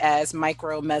look at it as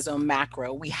micro, meso,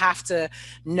 macro. We have to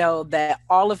know that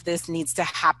all of this needs to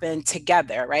happen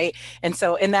together, right? And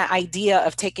so in that idea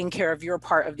of taking care of your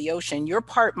part of the ocean, your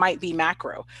part might be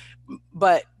macro,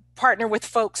 but partner with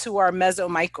folks who are meso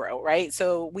micro, right?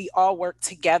 So we all work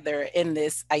together in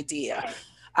this idea.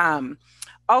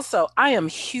 Also, I am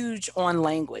huge on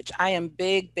language. I am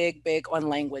big, big, big on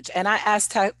language. And I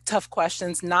ask tough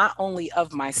questions, not only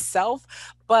of myself,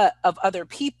 but of other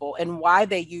people and why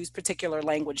they use particular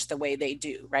language the way they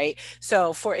do, right?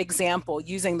 So for example,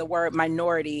 using the word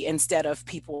minority instead of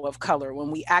people of color,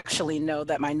 when we actually know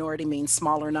that minority means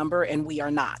smaller number and we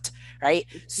are not, right?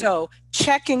 So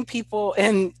checking people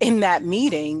in that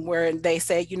meeting where they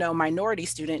say, you know, minority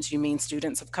students, you mean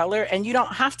students of color, and you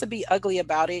don't have to be ugly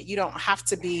about it. You don't have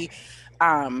to be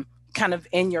kind of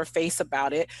in your face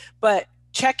about it, but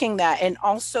checking that and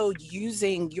also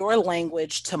using your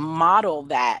language to model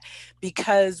that,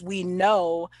 because we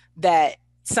know that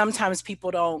sometimes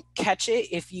people don't catch it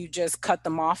if you just cut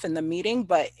them off in the meeting,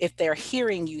 but if they're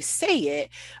hearing you say it,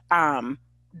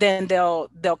 then they'll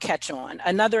catch on.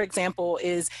 Another example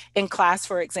is in class,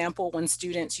 for example, when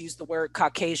students use the word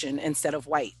Caucasian instead of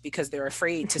white because they're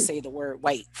afraid to say the word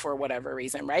white for whatever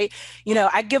reason, right? You know,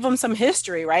 I give them some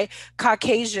history, right?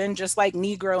 Caucasian, just like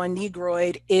Negro and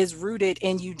Negroid, is rooted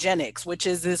in eugenics, which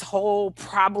is this whole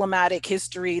problematic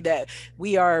history that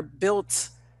we are built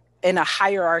in a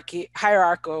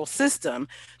hierarchical system.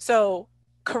 So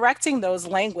correcting those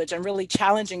language and really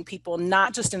challenging people,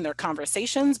 not just in their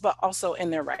conversations, but also in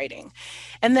their writing.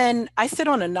 And then I sit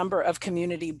on a number of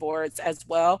community boards as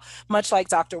well. Much like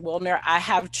Dr. Wilner, I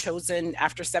have chosen,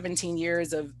 after 17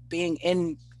 years of being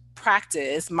in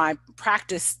practice, my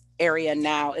practice area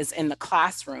now is in the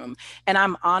classroom. And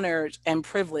I'm honored and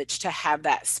privileged to have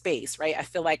that space, right? I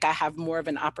feel like I have more of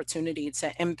an opportunity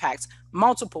to impact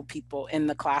multiple people in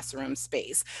the classroom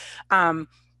space.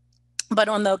 But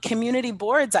on the community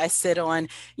boards I sit on,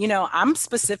 you know, I'm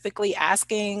specifically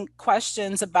asking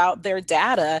questions about their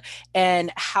data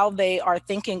and how they are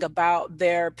thinking about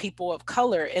their people of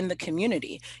color in the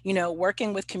community, you know,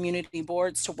 working with community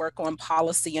boards to work on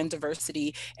policy and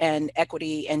diversity and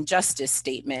equity and justice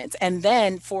statements. And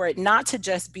then for it not to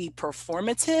just be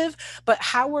performative, but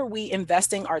how are we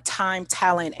investing our time,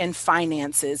 talent, and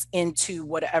finances into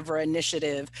whatever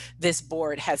initiative this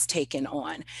board has taken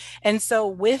on? And so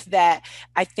with that,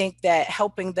 I think that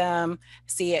helping them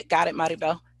see it, got it,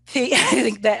 Maribel? I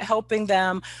think that helping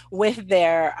them with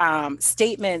their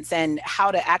statements and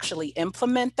how to actually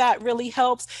implement that really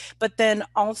helps. But then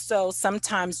also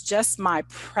sometimes just my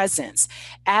presence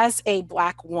as a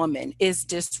Black woman is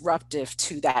disruptive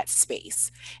to that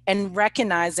space, and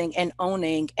recognizing and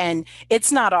owning, and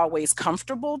it's not always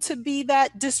comfortable to be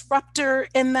that disruptor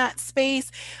in that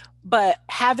space, but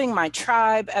having my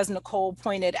tribe, as Nicole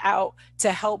pointed out,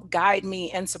 to help guide me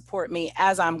and support me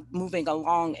as I'm moving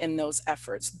along in those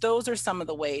efforts. Those are some of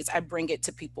the ways I bring it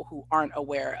to people who aren't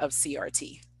aware of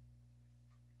CRT.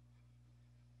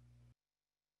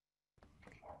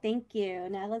 Thank you.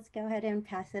 Now let's go ahead and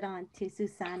pass it on to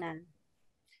Susana.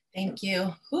 Thank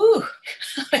you. Ooh.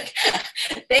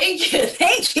 Thank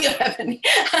you, Ebony.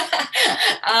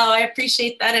 Oh, I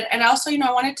appreciate that. And also, you know,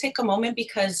 I want to take a moment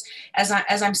because as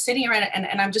I'm sitting here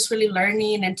and I'm just really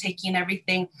learning and taking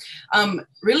everything,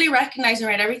 really recognizing,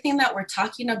 right, everything that we're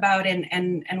talking about,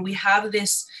 and we have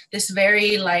this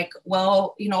very like,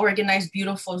 well, you know, organized,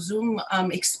 beautiful Zoom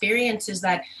experiences.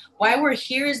 That why we're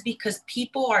here is because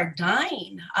people are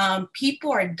dying.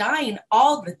 People are dying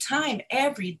all the time,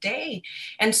 every day.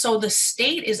 And so the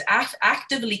state is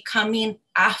actively coming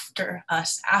after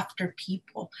us, after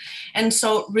people. And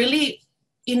so really,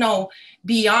 you know,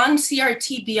 beyond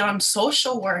CRT, beyond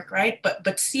social work, right? But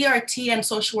CRT and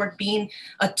social work being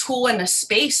a tool and a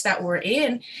space that we're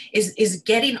in is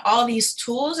getting all these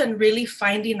tools and really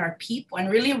finding our people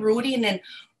and really rooting in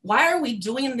why are we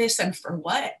doing this and for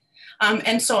what?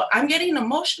 And so I'm getting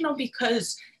emotional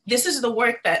because this is the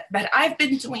work that I've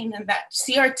been doing and that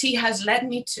CRT has led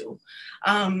me to,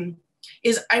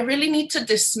 is I really need to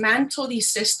dismantle these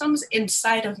systems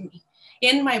inside of me,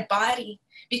 in my body,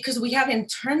 because we have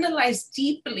internalized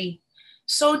deeply,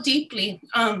 so deeply.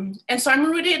 And so I'm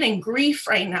rooted in grief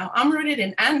right now. I'm rooted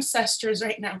in ancestors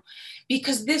right now,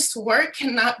 because this work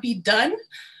cannot be done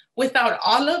without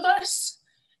all of us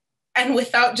and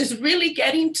without just really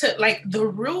getting to like the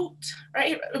root,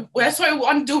 right? That's why I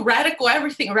want to do radical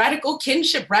everything, radical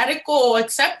kinship, radical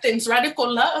acceptance,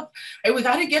 radical love, right? We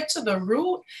got to get to the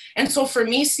root. And so for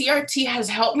me, CRT has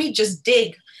helped me just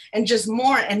dig and just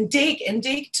more and dig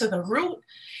to the root.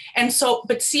 And so,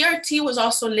 but CRT was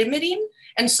also limiting,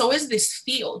 and so is this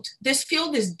field. This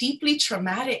field is deeply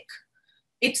traumatic.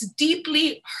 It's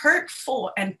deeply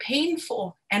hurtful and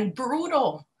painful and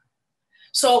brutal.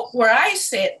 So where I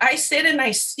sit and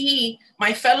I see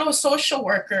my fellow social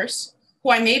workers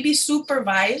who I maybe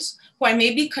supervise, who I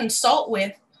maybe consult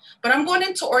with, but I'm going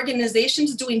into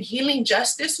organizations doing healing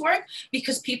justice work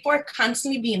because people are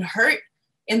constantly being hurt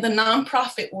in the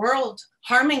nonprofit world,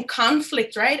 harm and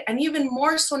conflict, right? And even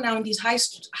more so now in these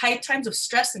high times of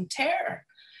stress and terror.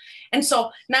 And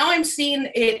so now I'm seeing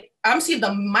it, I'm seeing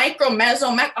the micro,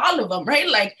 meso, all of them, right?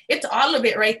 Like it's all of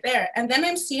it right there. And then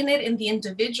I'm seeing it in the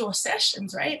individual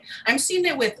sessions, right? I'm seeing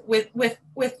it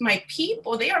with my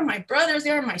people. They are my brothers, they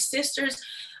are my sisters.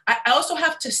 I also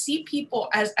have to see people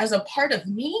as a part of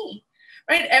me,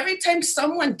 right? Every time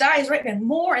someone dies, right? And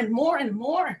more and more and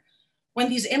more. When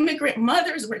these immigrant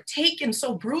mothers were taken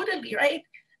so brutally, right?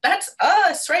 That's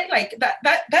us, right? Like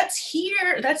that's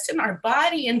here, that's in our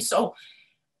body. And so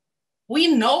we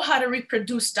know how to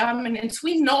reproduce dominance.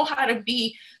 We know how to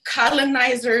be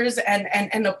colonizers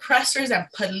and oppressors and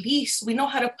police. We know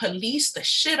how to police the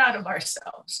shit out of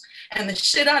ourselves and the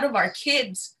shit out of our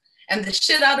kids and the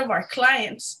shit out of our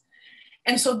clients.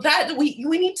 And so that we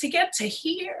need to get to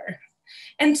here.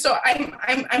 And so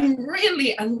I'm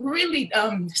really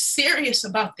serious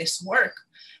about this work,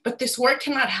 but this work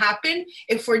cannot happen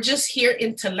if we're just here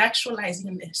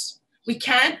intellectualizing this. We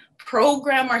can't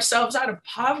program ourselves out of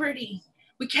poverty.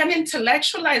 We can't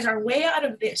intellectualize our way out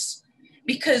of this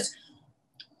because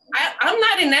I'm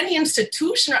not in any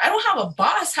institution. I don't have a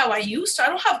boss how I used to. I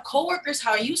don't have coworkers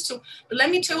how I used to. But let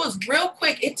me tell you, it was real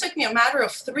quick. It took me a matter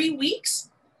of 3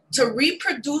 weeks to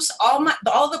reproduce all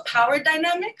the power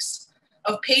dynamics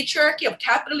of patriarchy, of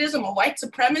capitalism, of white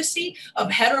supremacy, of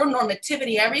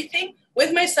heteronormativity, everything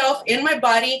with myself, in my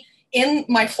body, in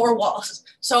my 4 walls.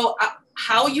 So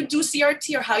how you do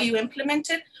CRT or how you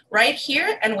implement it, right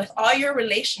here and with all your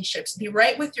relationships. Be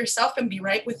right with yourself and be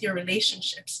right with your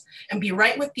relationships. And be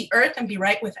right with the earth and be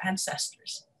right with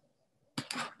ancestors.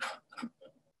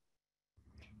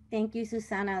 Thank you,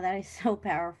 Susana. That is so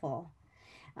powerful.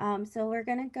 So we're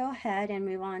going to go ahead and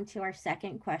move on to our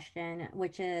second question,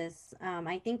 which is,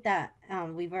 I think that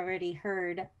we've already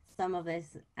heard some of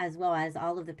this as well as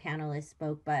all of the panelists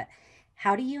spoke, but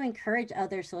how do you encourage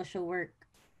other social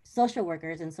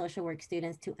workers and social work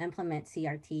students to implement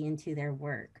CRT into their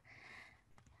work?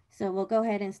 So we'll go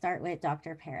ahead and start with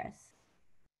Dr. Paris.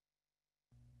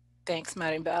 Thanks,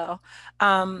 Maribel.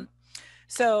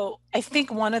 So I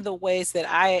think one of the ways that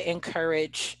I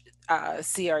encourage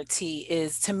CRT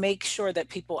is to make sure that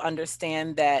people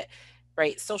understand that,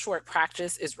 right, social work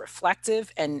practice is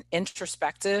reflective and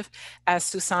introspective. As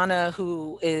Susana,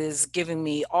 who is giving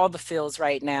me all the feels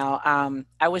right now,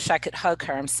 I wish I could hug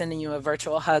her. I'm sending you a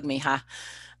virtual hug, mija.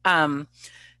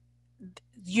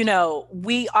 You know,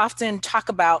 we often talk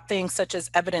about things such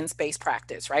as evidence-based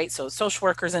practice, right? So social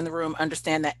workers in the room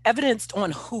understand that evidence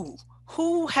on who?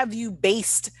 Who have you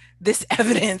based this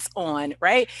evidence on,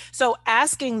 right? So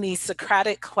asking these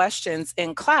Socratic questions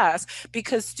in class,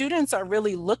 because students are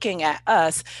really looking at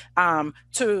us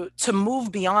to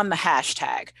move beyond the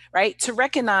hashtag, right? To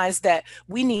recognize that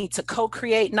we need to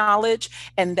co-create knowledge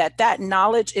and that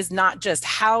knowledge is not just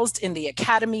housed in the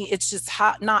academy, it's just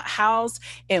not housed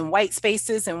in white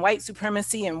spaces and white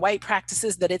supremacy and white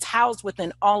practices, that it's housed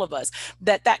within all of us,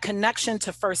 that connection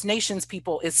to First Nations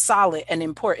people is solid and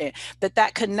important,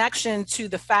 that connection to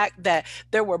the fact that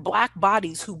there were Black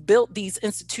bodies who built these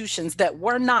institutions that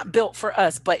were not built for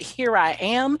us, but here I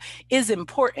am, is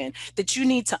important, that you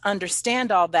need to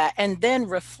understand all that and then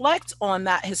reflect on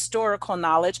that historical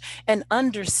knowledge and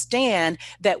understand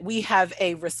that we have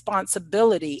a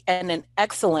responsibility and an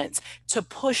excellence to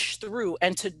push through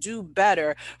and to do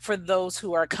better for those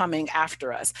who are coming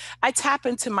after us. I tap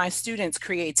into my students'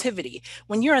 creativity.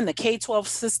 When you're in the K-12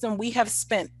 system, we have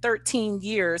spent 13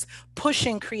 years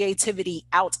pushing creativity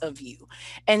out of you.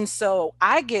 And so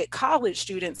I get college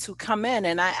students who come in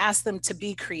and I ask them to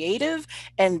be creative,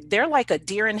 and they're like a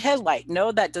deer in headlight.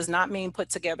 No, that does not mean put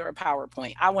together a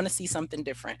PowerPoint. I want to see something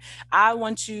different. I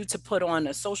want you to put on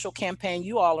a social campaign.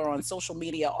 You all are on social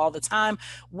media all the time.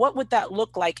 What would that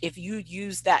look like if you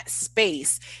use that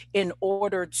space in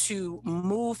order to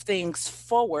move things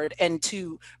forward and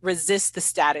to resist the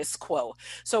status quo?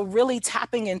 So really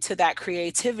tapping into that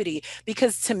creativity,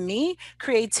 because to me,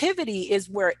 creativity is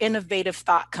where innovative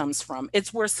thought comes from.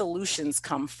 It's where solutions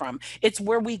come from. It's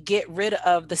where we get rid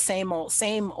of the same old,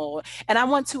 same old. And I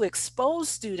want to expose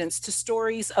students to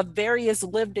stories of various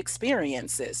lived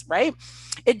experiences, right?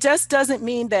 It just doesn't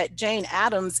mean that Jane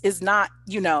Addams is not,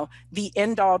 you know, the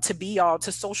end all to be all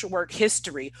to social work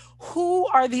history. Who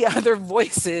are the other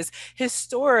voices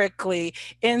historically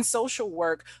in social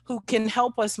work who can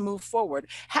help us move forward?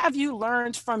 Have you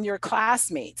learned from your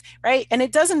classmates, right? And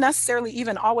it doesn't necessarily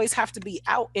even always have to be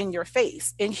out in your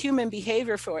face. In human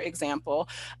behavior, for example,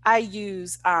 I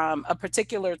use a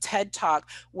particular TED Talk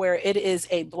where it is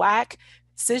a Black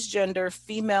cisgender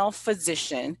female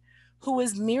physician who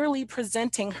is merely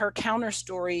presenting her counter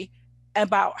story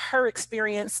about her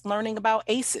experience learning about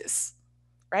ACEs,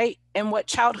 right? And what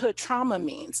childhood trauma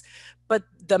means. But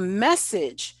the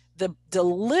message, the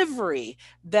delivery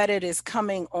that it is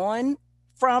coming on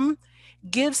from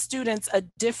give students a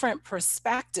different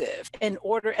perspective in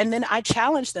order. And then I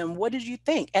challenge them, what did you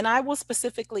think? And I will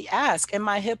specifically ask in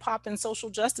my hip hop and social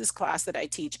justice class that I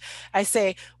teach, I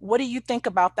say, what do you think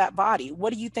about that body?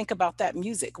 What do you think about that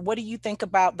music? What do you think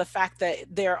about the fact that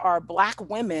there are Black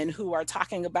women who are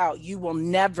talking about, you will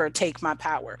never take my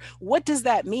power? What does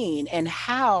that mean? And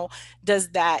how does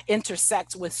that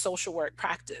intersect with social work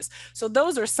practice? So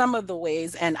those are some of the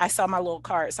ways, and I saw my little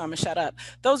card, so I'm gonna shut up.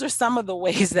 Those are some of the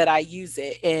ways that I use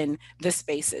it in the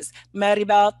spaces.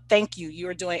 Maribel, thank you. You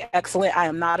are doing excellent. I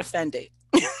am not offended.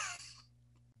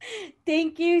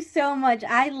 Thank you so much.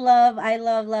 I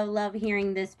love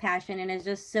hearing this passion, and it's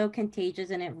just so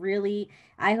contagious. And it really,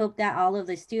 I hope that all of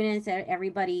the students,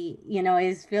 everybody, you know,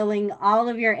 is feeling all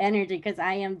of your energy, because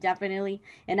I am definitely,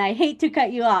 and I hate to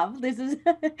cut you off. This is,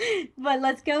 but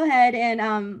let's go ahead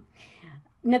and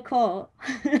Nicole.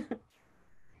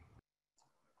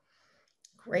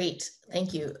 Great,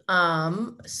 thank you.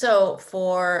 So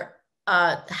for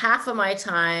half of my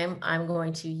time, I'm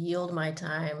going to yield my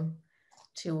time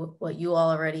to what you all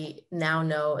already now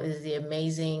know is the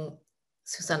amazing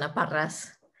Susana Parras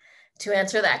to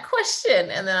answer that question.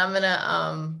 And then I'm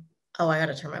gonna, oh, I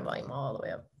gotta turn my volume all the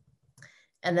way up.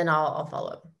 And then I'll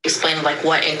follow up. Explain like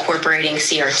what incorporating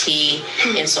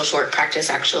CRT in social work practice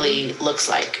actually looks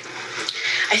like.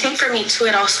 I think for me too,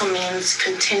 it also means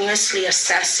continuously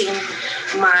assessing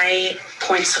my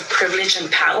points of privilege and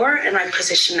power and my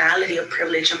positionality of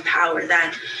privilege and power.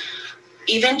 That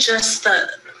even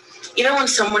when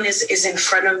someone is in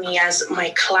front of me as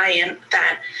my client,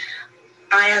 that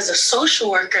I, as a social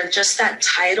worker, just that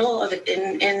title of it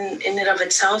in and of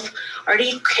itself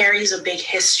already carries a big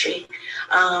history.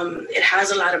 It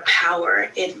has a lot of power.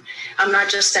 I'm not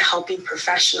just a helping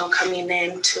professional coming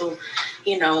in to,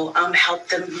 help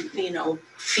them,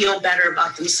 feel better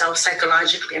about themselves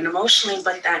psychologically and emotionally,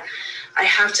 but that I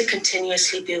have to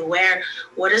continuously be aware,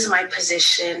 what is my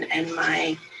position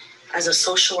and as a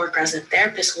social worker, as a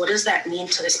therapist, what does that mean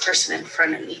to this person in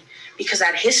front of me? Because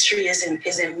that history isn't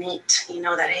neat.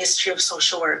 That history of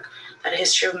social work, that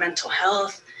history of mental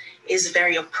health is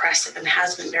very oppressive and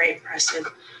has been very oppressive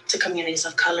to communities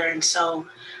of color. And so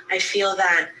I feel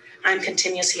that I'm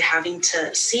continuously having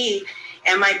to see,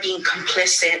 am I being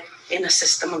complicit in a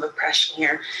system of oppression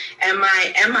here? Am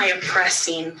I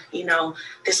oppressing,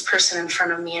 this person in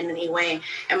front of me in any way?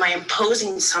 Am I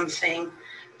imposing something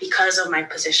because of my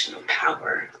position of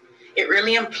power? It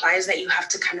really implies that you have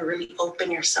to kind of really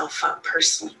open yourself up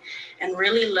personally and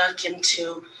really look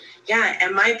into,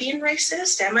 am I being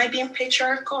racist? Am I being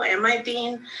patriarchal? Am I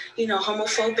being,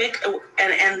 homophobic?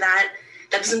 And that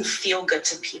doesn't feel good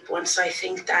to people. And so I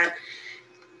think that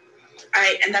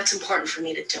and that's important for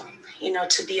me to do,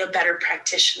 to be a better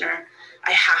practitioner.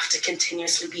 I have to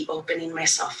continuously be opening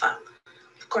myself up,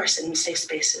 of course, in safe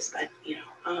spaces, but,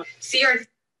 CRT.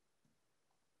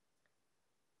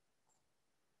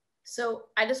 So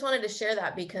I just wanted to share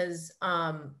that because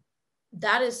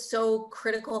that is so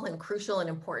critical and crucial and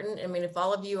important. I mean, if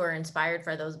all of you are inspired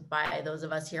by those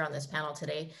of us here on this panel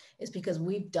today, is because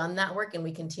we've done that work and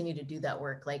we continue to do that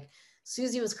work. Like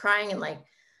Susie was crying and like,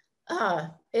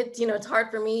 it's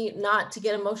hard for me not to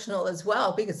get emotional as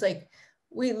well, because like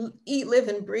we eat, live,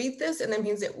 and breathe this, and that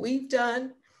means that we've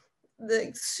done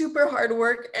the super hard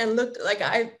work and looked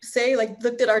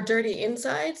at our dirty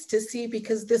insides to see,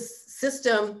 because this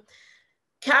system,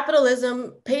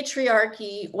 capitalism,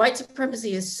 patriarchy, white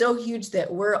supremacy is so huge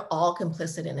that we're all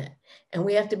complicit in it. And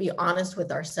we have to be honest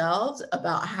with ourselves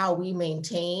about how we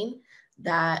maintain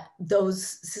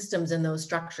those systems and those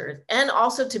structures. And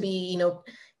also to be,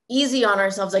 easy on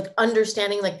ourselves, like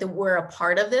understanding like that we're a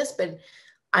part of this, but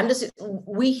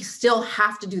we still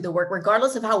have to do the work,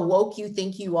 regardless of how woke you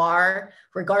think you are,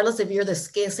 regardless if you're the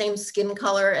same skin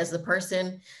color as the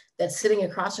person that's sitting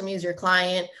across from you as your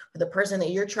client, or the person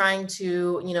that you're trying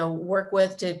to, work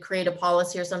with to create a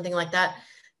policy or something like that.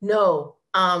 No,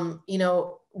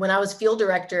 when I was field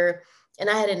director and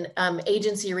I had an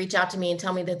agency reach out to me and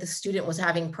tell me that the student was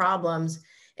having problems,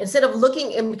 instead of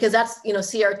looking, and because that's,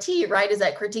 CRT, right, is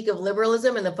that critique of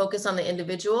liberalism and the focus on the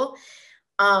individual,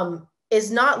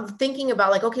 is not thinking about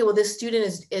like, okay, well, this student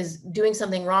is doing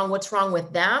something wrong. What's wrong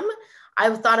with them?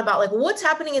 I've thought about like, what's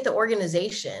happening at the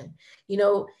organization?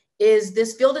 Is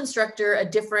this field instructor a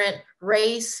different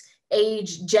race,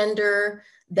 age, gender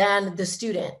than the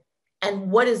student? And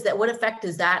what effect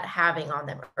is that having on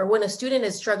them? Or when a student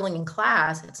is struggling in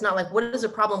class, it's not like, what is the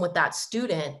problem with that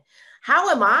student?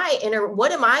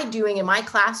 What am I doing in my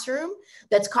classroom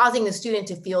that's causing the student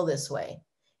to feel this way?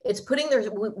 It's putting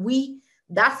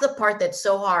that's the part that's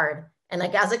so hard. And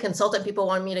like, as a consultant, people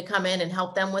want me to come in and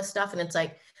help them with stuff. And it's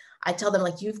like, I tell them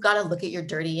like, you've got to look at your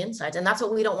dirty insides. And that's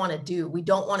what we don't want to do. We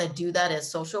don't want to do that as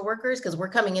social workers because we're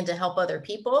coming in to help other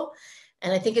people.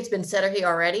 And I think it's been said here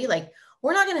already, like,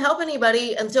 we're not going to help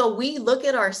anybody until we look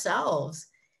at ourselves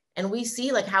and we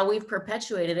see like how we've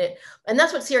perpetuated it. And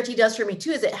that's what CRT does for me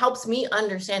too, is it helps me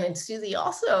understand. And Susie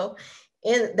also,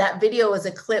 in that video was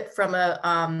a clip from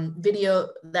a video.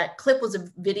 That clip was a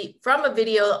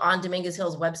video on Dominguez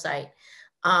Hill's website.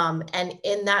 And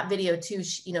in that video too,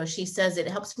 she says it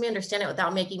helps me understand it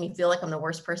without making me feel like I'm the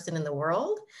worst person in the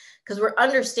world. Because we're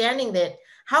understanding that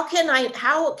how can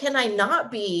I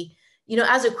not be,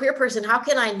 as a queer person, how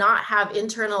can I not have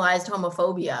internalized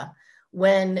homophobia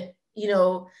when,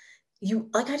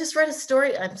 I just read a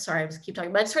story. I'm sorry, I just keep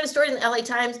talking, but I just read a story in the LA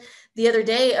Times the other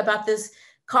day about this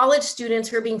college students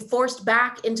who are being forced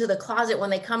back into the closet when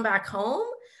they come back home,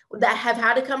 that have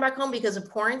had to come back home because of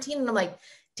quarantine. And I'm like,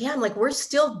 damn, like we're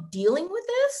still dealing with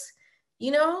this,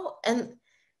 and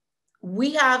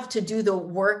we have to do the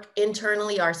work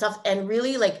internally ourselves. And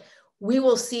really like, we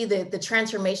will see the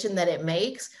transformation that it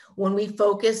makes when we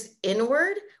focus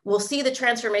inward. We'll see the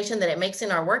transformation that it makes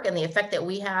in our work and the effect that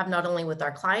we have, not only with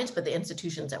our clients, but the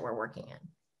institutions that we're working in.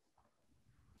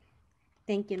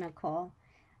 Thank you, Nicole.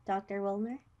 Dr.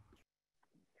 Wilner?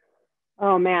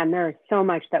 Oh man, there's so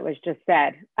much that was just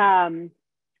said.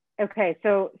 Okay,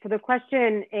 so the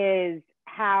question is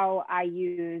how I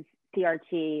use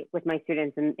CRT with my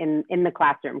students in the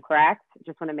classroom, correct?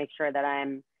 Just want to make sure that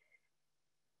I'm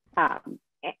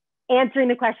answering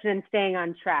the question and staying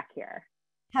on track here.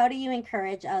 How do you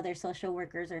encourage other social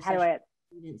workers or social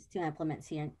students to implement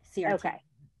CRT? Okay.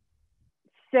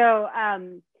 So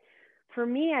for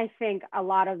me, I think a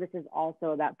lot of this is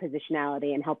also about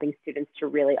positionality and helping students to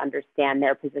really understand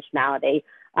their positionality.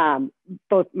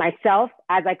 Both myself,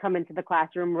 as I come into the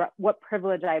classroom, what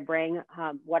privilege I bring,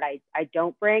 what I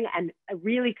don't bring, and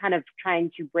really kind of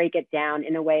trying to break it down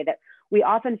in a way that we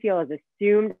often feel is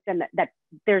assumed, and that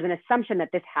there's an assumption that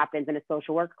this happens in a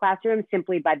social work classroom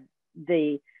simply by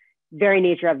the very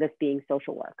nature of this being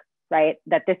social work, right?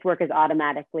 That this work is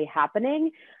automatically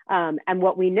happening. And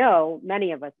what we know,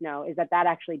 many of us know, is that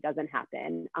actually doesn't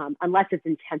happen unless it's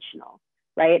intentional,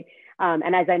 right?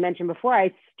 And as I mentioned before,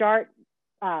 I start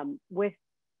with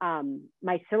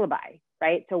my syllabi,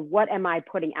 right? So what am I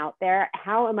putting out there?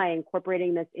 How am I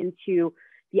incorporating this into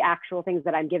the actual things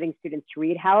that I'm giving students to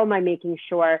read? How am I making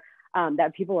sure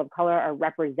that people of color are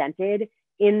represented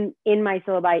in my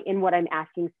syllabi, in what I'm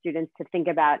asking students to think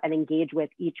about and engage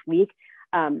with each week?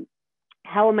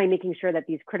 How am I making sure that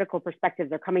these critical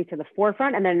perspectives are coming to the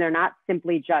forefront, and then they're not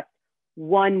simply just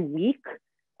 1 week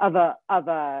of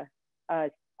a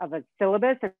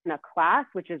syllabus in a class,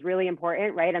 which is really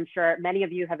important, right? I'm sure many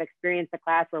of you have experienced a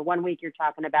class where 1 week you're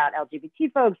talking about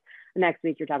LGBT folks, the next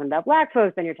week you're talking about Black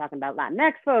folks, then you're talking about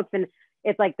Latinx folks, and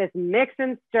it's like this mix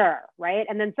and stir, right?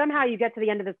 And then somehow you get to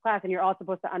the end of this class and you're all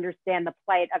supposed to understand the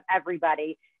plight of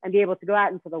everybody and be able to go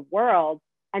out into the world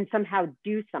and somehow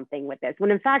do something with this, when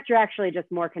in fact you're actually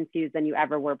just more confused than you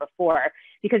ever were before,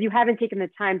 because you haven't taken the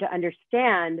time to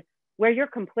understand where you're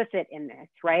complicit in this,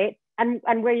 right? And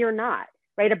where you're not,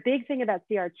 right? A big thing about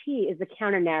CRT is the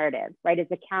counter narrative, right? It's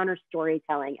the counter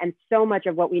storytelling. And so much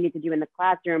of what we need to do in the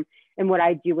classroom and what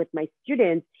I do with my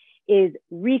students is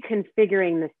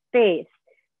reconfiguring the space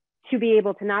to be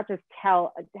able to not just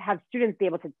have students be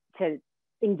able to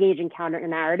engage in counter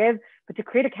narrative, but to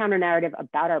create a counter narrative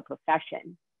about our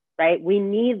profession, right? We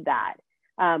need that.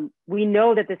 We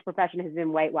know that this profession has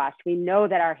been whitewashed. We know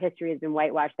that our history has been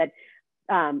whitewashed, that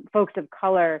folks of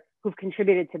color who've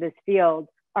contributed to this field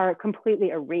are completely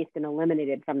erased and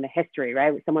eliminated from the history,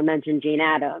 right? Someone mentioned Jane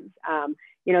Addams.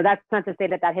 You know, that's not to say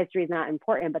that that history is not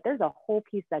important, but there's a whole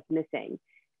piece that's missing.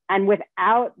 And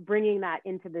without bringing that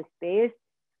into the space,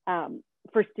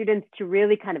 for students to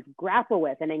really kind of grapple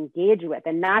with and engage with,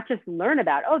 and not just learn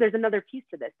about, oh, there's another piece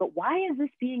to this, but why is this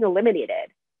being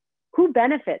eliminated? Who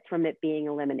benefits from it being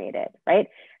eliminated, right?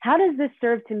 How does this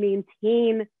serve to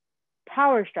maintain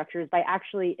power structures by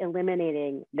actually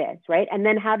eliminating this, right? And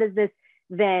then how does this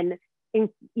then,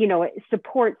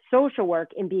 support social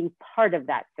work in being part of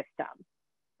that system,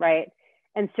 right?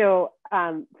 And so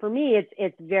for me,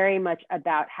 it's very much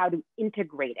about how to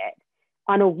integrate it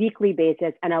on a weekly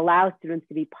basis and allow students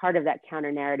to be part of that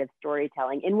counter narrative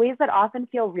storytelling in ways that often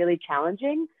feel really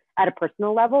challenging at a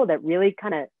personal level, that really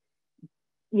kind of,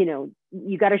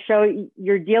 you got to show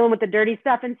you're dealing with the dirty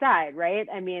stuff inside, right?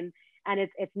 I mean, and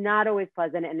it's not always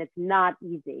pleasant and it's not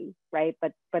easy, right?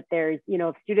 But there's,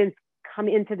 if students come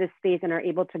into this space and are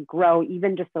able to grow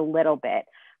even just a little bit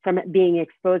from being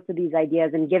exposed to these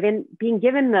ideas and being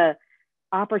given the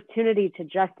opportunity to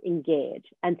just engage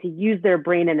and to use their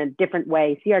brain in a different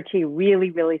way. CRT really,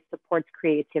 really supports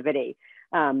creativity.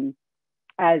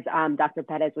 As Dr.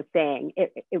 Perez was saying,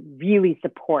 it really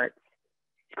supports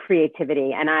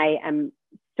creativity. And I am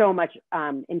so much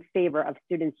in favor of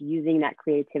students using that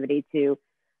creativity to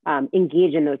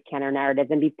engage in those counter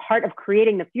narratives and be part of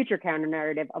creating the future counter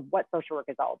narrative of what social work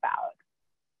is all about.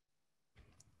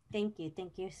 Thank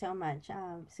you so much.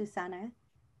 Susanna?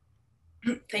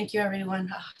 Thank you,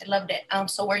 everyone. Oh, I loved it.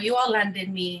 So where you all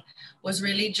landed me was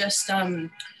really just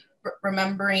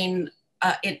remembering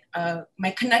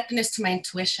my connectedness to my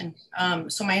intuition.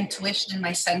 So my intuition in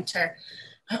my center,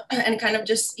 and kind of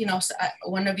just,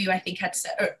 one of you I think had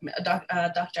said, or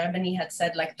Dr. Ebony had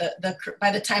said, like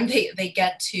by the time they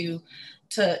get to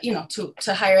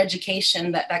higher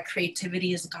education, that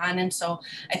creativity is gone. And so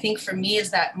I think for me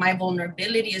is that my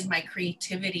vulnerability is my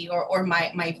creativity or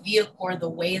my vehicle or the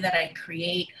way that I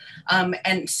create. And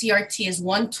CRT is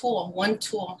one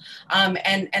tool.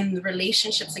 And the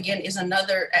relationships again is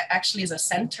another, actually is a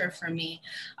center for me.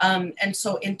 And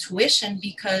so intuition,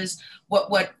 because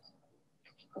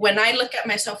when I look at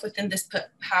myself within this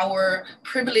power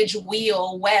privilege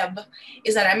wheel web,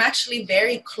 is that I'm actually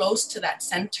very close to that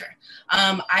center.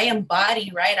 I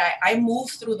embody, right? I move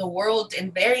through the world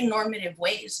in very normative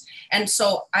ways. And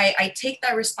so I take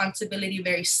that responsibility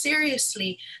very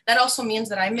seriously. That also means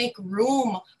that I make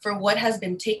room for what has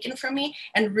been taken from me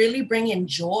and really bring in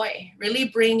joy, really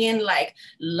bring in like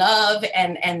love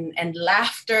and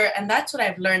laughter. And that's what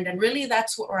I've learned. And really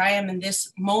that's where I am in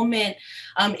this moment,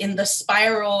 in the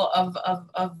spiral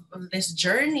of this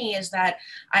journey, is that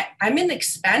I'm in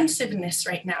expansiveness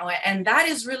right now. And that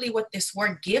is really what this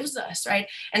work gives us, right?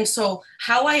 And so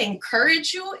how I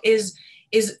encourage you is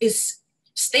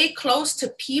stay close to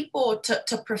people,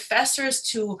 to professors,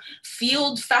 to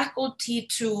field faculty,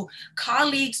 to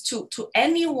colleagues, to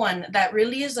anyone that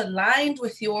really is aligned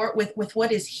with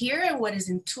what is here and what is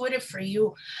intuitive for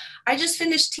you. I just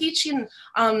finished teaching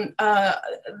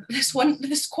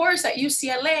this course at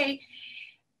UCLA,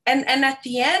 and at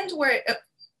the end, where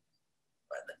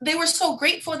they were so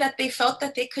grateful that they felt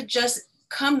that they could just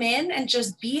come in and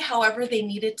just be however they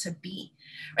needed to be,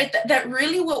 right? That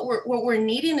really what we're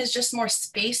needing is just more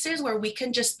spaces where we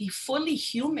can just be fully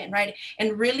human, right?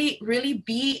 And really, really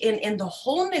be in the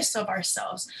wholeness of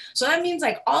ourselves. So that means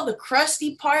like all the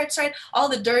crusty parts, right? All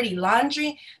the dirty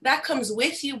laundry, that comes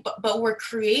with you, but we're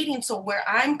creating. So where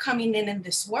I'm coming in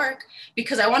this work,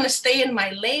 because I want to stay in my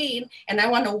lane and I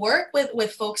want to work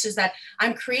with folks, is that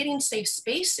I'm creating safe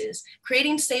spaces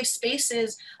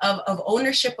of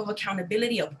ownership, of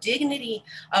accountability, of dignity,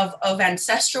 of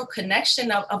ancestral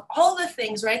connection, of all the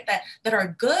things, right, that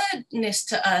are goodness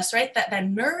to us, right, that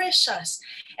nourish us.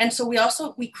 And so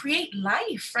we create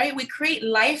life, right? We create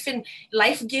life and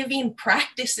life-giving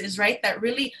practices, right, that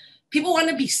really people want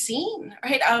to be seen,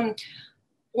 right?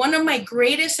 One of my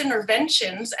greatest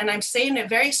interventions, and I'm saying it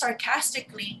very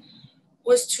sarcastically,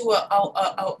 was to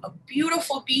a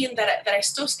beautiful being that I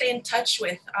still stay in touch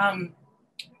with,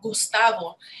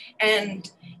 Gustavo. And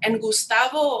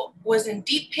Gustavo was in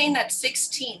deep pain at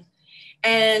 16.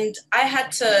 And I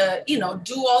had to,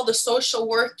 do all the social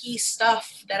worky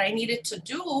stuff that I needed to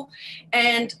do.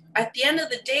 And at the end of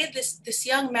the day, this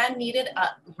young man needed a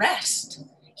rest.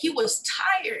 He was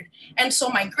tired. And so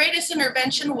my greatest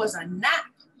intervention was a nap.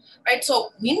 right? So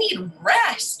we need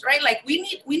rest, right? Like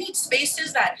we need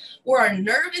spaces that where our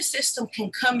nervous system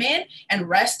can come in and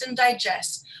rest and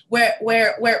digest. Where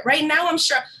right now, I'm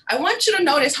sure, I want you to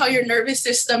notice how your nervous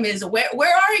system is. Where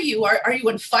are you? Are you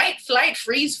in fight, flight,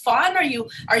 freeze, fawn? Are you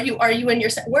in your,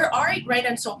 where are you, right?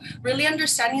 And so really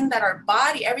understanding that our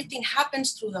body, everything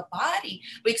happens through the body.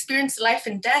 We experience life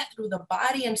and death through the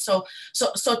body. And so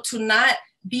to not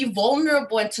be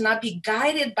vulnerable and to not be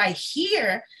guided by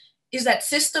here is that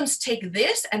systems take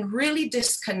this and really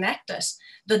disconnect us.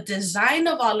 The design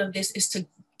of all of this is to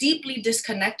deeply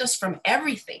disconnect us from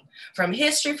everything, from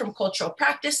history, from cultural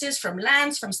practices, from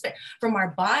lands, from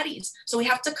our bodies. So we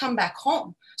have to come back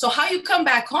home. So how you come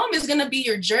back home is going to be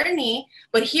your journey.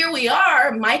 But here we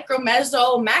are, micro,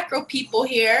 meso, macro people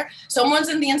here. Someone's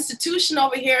in the institution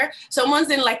over here.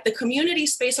 Someone's in like the community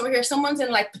space over here. Someone's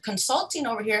in like the consulting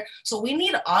over here. So we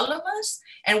need all of us.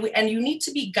 And you need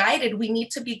to be guided. We need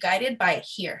to be guided by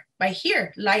here,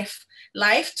 life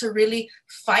to really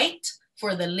fight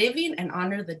for the living and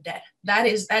honor the dead. That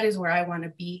is where I want to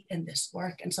be in this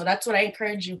work. And so that's what I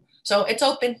encourage you. So it's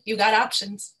open. You got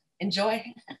options. Enjoy.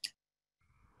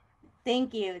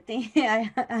 Thank you.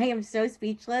 I am so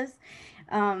speechless.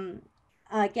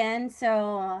 Again,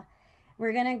 so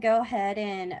we're gonna go ahead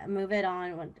and move it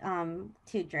on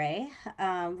to Dre.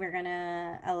 We're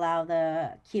gonna allow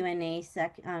the Q&A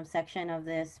section of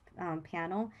this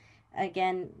panel.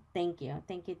 Again, thank you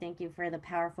for the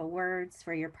powerful words,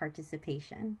 for your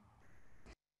participation.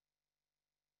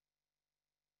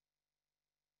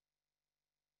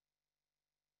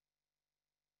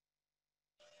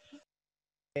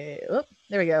 Okay,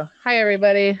 there we go. Hi,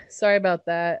 everybody. Sorry about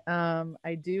that.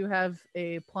 I do have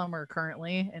a plumber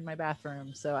currently in my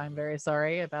bathroom, so I'm very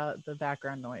sorry about the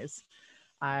background noise.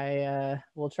 I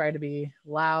will try to be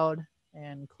loud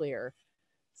and clear.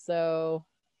 So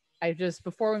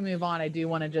before we move on, I do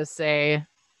want to just say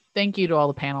thank you to all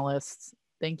the panelists.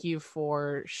 Thank you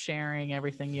for sharing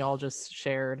everything y'all just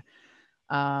shared.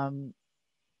 Not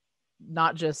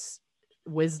just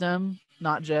wisdom,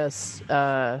 not just,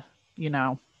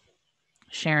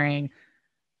 sharing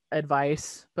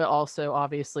advice, but also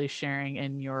obviously sharing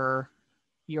in your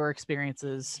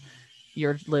experiences,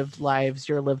 your lived lives,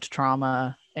 your lived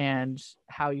trauma, and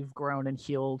how you've grown and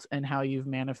healed and how you've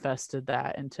manifested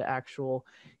that into actual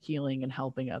healing and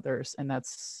helping others. And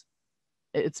it's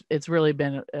really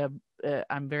been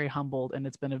I'm very humbled, and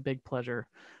it's been a big pleasure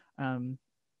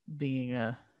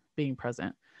being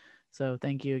present. So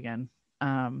thank you again.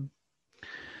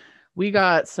 We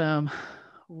got some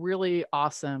really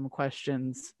awesome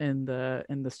questions in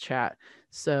this chat,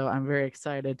 so I'm very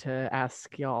excited to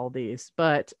ask y'all these,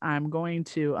 but I'm going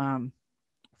to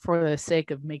for the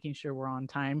sake of making sure we're on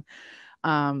time,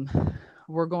 I'm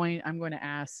going to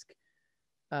ask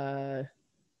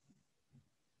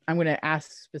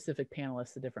specific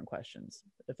panelists the different questions,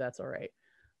 if that's all right.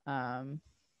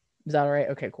 Is that all right?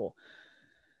 Okay, cool.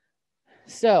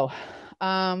 So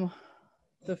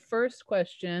the first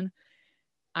question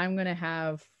I'm going to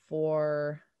have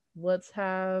for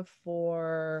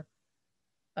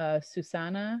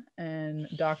Susana and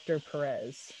Dr.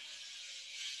 Perez.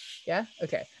 Yeah?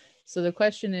 Okay. So the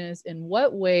question is, in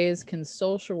what ways can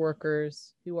social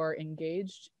workers who are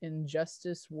engaged in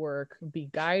justice work be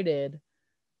guided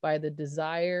by the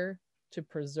desire to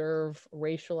preserve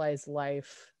racialized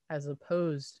life as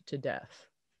opposed to death?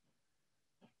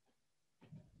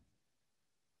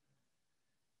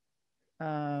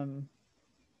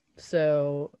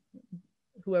 So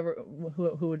who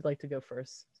would like to go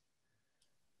first?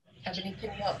 Ebony,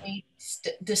 can you help me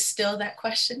distill that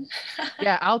question?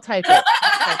 Yeah, I'll type it.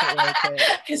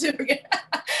 Really quick.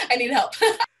 I need help.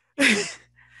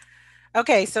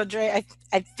 Okay, so Dre,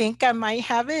 I think I might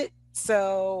have it.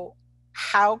 So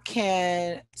how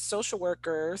can social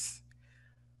workers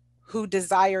who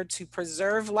desire to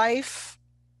preserve life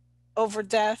over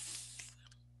death,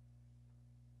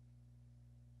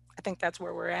 I think that's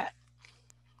where we're at.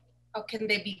 How can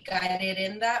they be guided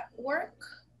in that work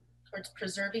towards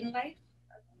preserving life?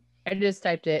 I just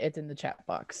typed it. It's in the chat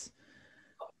box.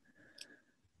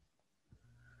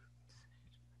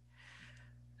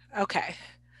 Okay.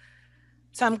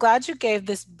 So I'm glad you gave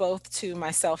this both to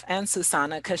myself and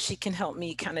Susana, because she can help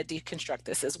me kind of deconstruct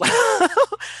this as well.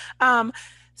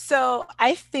 So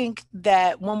I think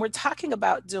that when we're talking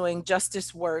about doing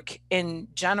justice work in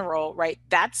general, right,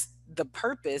 that's the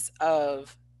purpose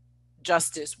of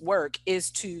justice work, is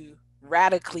to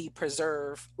radically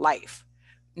preserve life,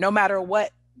 no matter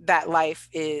what that life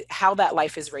is, how that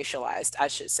life is racialized, I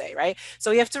should say, right? So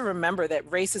we have to remember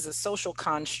that race is a social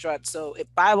construct. So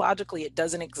biologically, it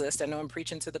doesn't exist. I know I'm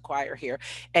preaching to the choir here,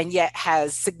 and yet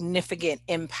has significant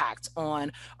impact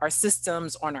on our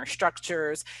systems, on our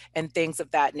structures, and things of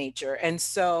that nature. And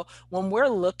so when we're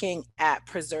looking at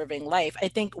preserving life, I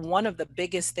think one of the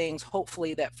biggest things,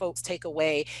 hopefully, that folks take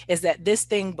away is that this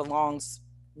thing belongs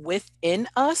within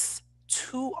us,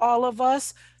 to all of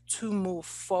us, to move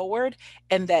forward,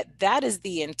 and that is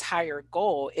the entire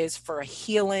goal, is for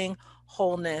healing,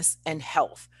 wholeness, and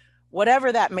health,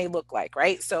 whatever that may look like,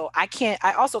 right? So I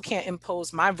also can't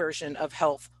impose my version of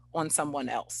health on someone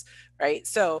else, right?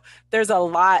 So there's a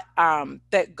lot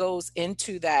that goes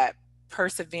into that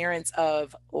perseverance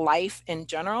of life in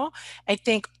general. I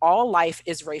think all life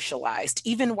is racialized,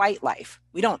 even white life.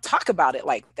 We don't talk about it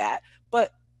like that,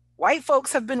 but white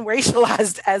folks have been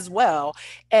racialized as well.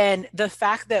 And the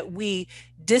fact that we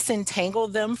disentangle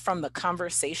them from the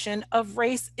conversation of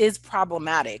race is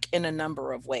problematic in a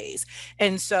number of ways.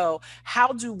 And so how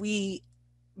do we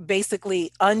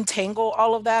basically untangle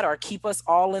all of that, or keep us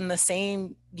all in the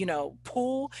same,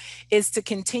 pool, is to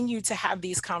continue to have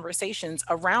these conversations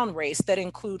around race that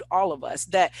include all of us,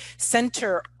 that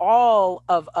center all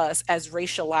of us as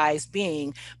racialized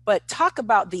being, but talk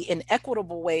about the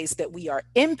inequitable ways that we are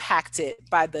impacted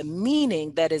by the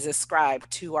meaning that is ascribed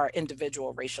to our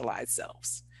individual racialized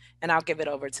selves. And I'll give it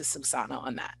over to Susana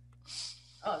on that.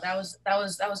 Oh, that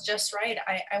was just right.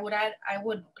 I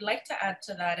would like to add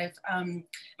to that, if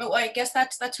but I guess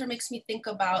that's what makes me think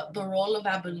about the role of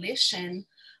abolition,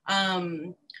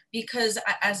 because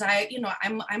as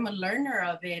I'm a learner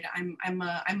of it.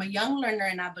 I'm a young learner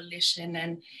in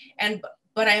abolition,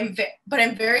 but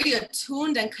I'm very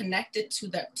attuned and connected to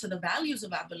the values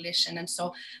of abolition. And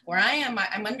so where I am,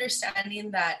 I'm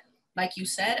understanding that, like you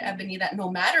said, Ebony, that no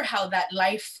matter how that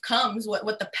life comes,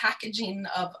 what the packaging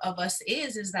of us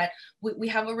is that we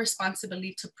have a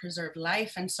responsibility to preserve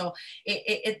life. And so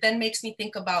it then makes me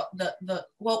think about the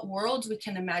what worlds we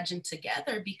can imagine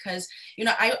together, because,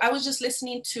 I was just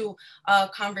listening to a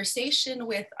conversation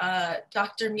with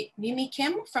Dr. Mimi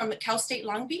Kim from Cal State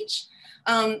Long Beach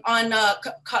on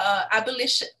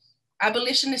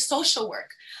abolitionist social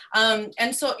work.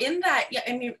 And so in that, yeah,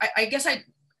 I mean, I guess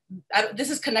this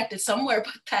is connected somewhere,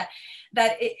 but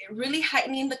that it really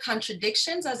heightening the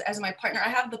contradictions as my partner. I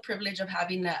have the privilege of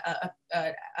having a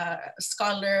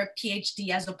scholar, PhD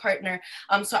as a partner.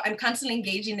 So I'm constantly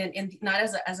engaging in not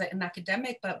as an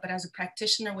academic, but as a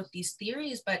practitioner with these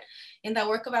theories, but in that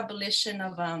work of abolition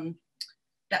of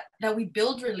that we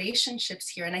build relationships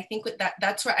here. And I think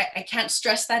that's where I can't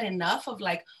stress that enough, of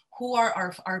like, who are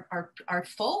our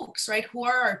folks, right? Who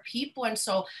are our people? And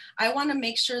so I want to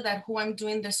make sure that who I'm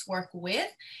doing this work with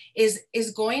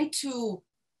is going to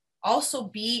also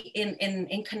be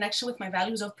in connection with my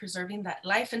values of preserving that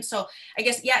life. And so I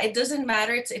guess, yeah, it doesn't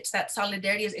matter. It's that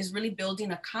solidarity is really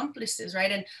building accomplices,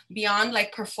 right? And beyond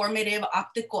like performative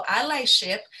optical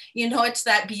allyship, it's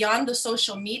that beyond the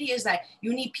social media is that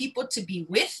you need people to be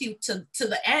with you to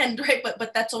the end, right?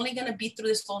 But that's only going to be through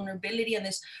this vulnerability and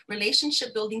this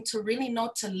relationship building to really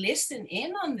know to listen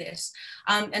in on this.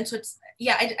 And so it's,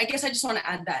 yeah, I guess I just want to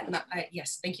add that.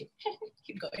 Yes, thank you.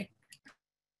 Keep going.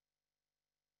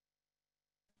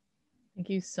 Thank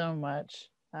you so much.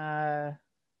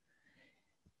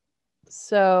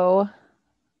 So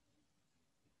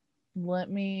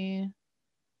let me,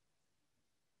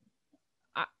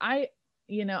 I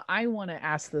want to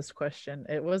ask this question.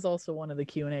 It was also one of the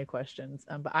Q&A questions,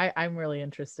 but I'm really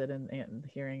interested in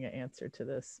hearing an answer to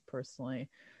this personally.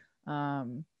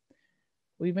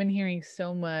 We've been hearing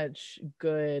so much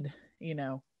good,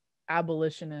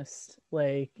 abolitionist,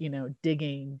 like,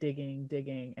 digging,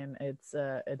 and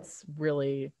it's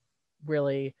really,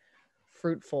 really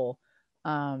fruitful.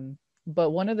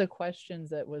 But one of the questions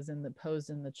that was posed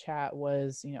in the chat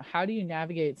was, how do you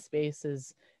navigate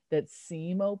spaces that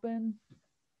seem open,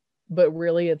 but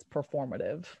really it's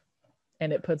performative,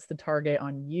 and it puts the target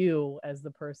on you as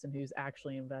the person who's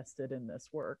actually invested in this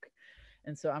work?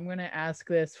 And so I'm going to ask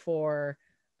this for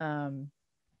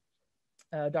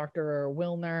Dr.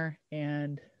 Wilner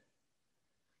and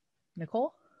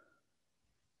Nicole.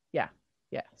 Yeah,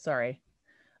 sorry.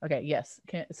 Okay, yes.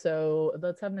 So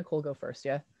let's have Nicole go first.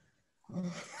 Yeah.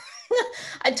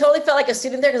 I totally felt like a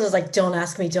student there, because I was like, don't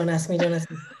ask me. That's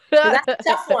a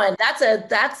tough one.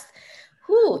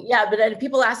 Yeah, but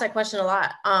people ask that question a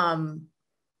lot.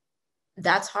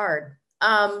 That's hard.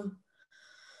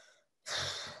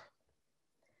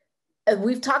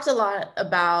 We've talked a lot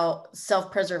about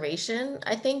self-preservation,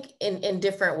 I think, in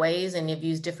different ways, and you've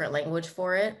used different language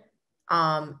for it.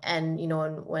 And, you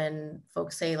know, when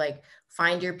folks say like,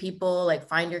 find your people, like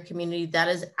find your community, that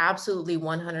is absolutely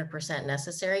 100%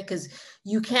 necessary, because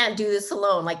you can't do this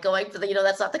alone. Like going for the, you know,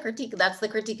 that's not the critique, that's the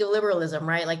critique of liberalism,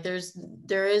 right? Like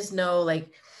there is no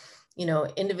like, you know,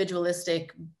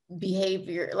 individualistic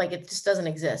behavior, like it just doesn't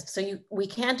exist. So we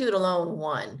can't do it alone,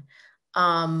 one.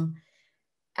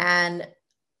 And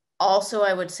also,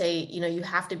 I would say, you know, you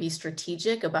have to be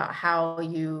strategic about how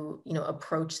you know,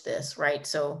 approach this, right?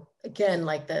 So again,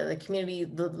 like the community,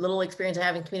 the little experience I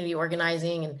have in community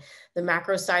organizing and the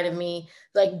macro side of me,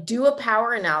 like do a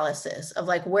power analysis of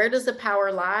like, where does the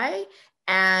power lie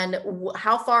and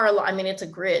how far along, I mean, it's a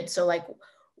grid. So like,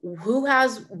 who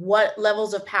has what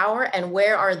levels of power and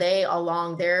where are they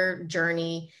along their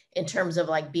journey in terms of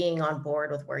like being on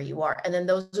board with where you are? And then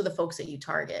those are the folks that you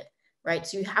target. Right.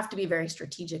 So you have to be very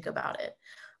strategic about it.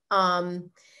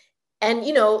 And,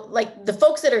 you know, like the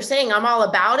folks that are saying I'm all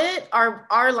about it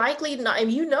are likely not,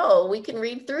 and you know, we can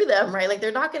read through them, right? Like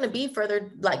they're not going to be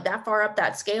further like that far up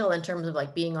that scale in terms of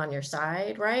like being on your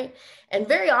side. Right. And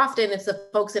very often it's the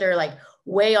folks that are like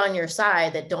way on your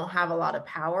side that don't have a lot of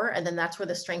power. And then that's where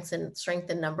the strength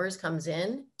in numbers comes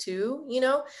in too. You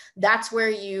know, that's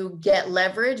where you get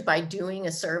leverage by doing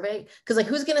a survey. Cause like,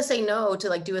 who's going to say no to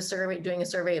like doing a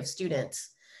survey of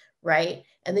students? Right.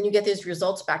 And then you get these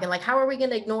results back and like, how are we going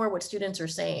to ignore what students are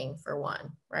saying for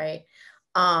one? Right.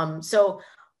 So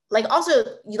like also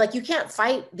you can't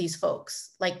fight these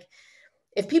folks. Like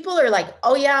if people are like,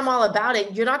 oh yeah, I'm all about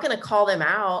it, you're not going to call them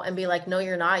out and be like, no,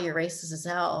 you're not, you're racist as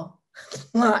hell.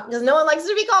 Because no one likes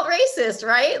to be called racist,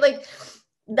 right? Like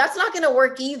that's not going to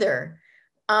work either.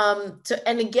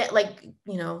 And again, like,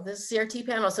 you know, this CRT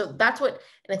panel. So that's what,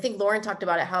 and I think Lauren talked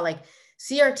about it, how like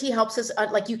CRT helps us,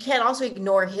 like you can't also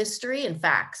ignore history and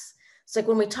facts. It's like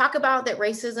when we talk about that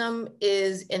racism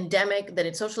is endemic, that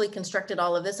it's socially constructed,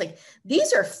 all of this, like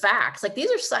these are facts, like these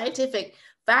are scientific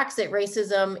facts that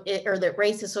racism or that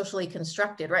race is socially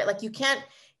constructed, right? Like you can't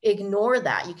ignore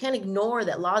that. You can't ignore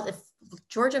that laws. If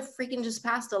Georgia freaking just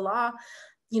passed a law,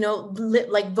 you know,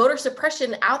 like voter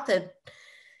suppression out the,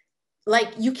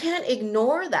 like you can't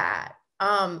ignore that.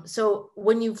 So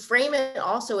when you frame it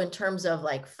also in terms of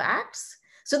like facts,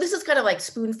 so this is kind of like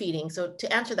spoon feeding. So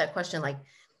to answer that question, like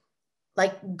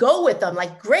go with them,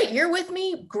 like, great, you're with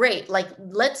me, great. Like,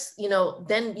 let's, you know,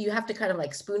 then you have to kind of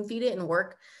like spoon feed it and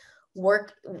work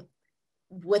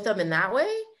with them in that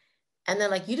way. And then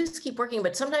like, you just keep working.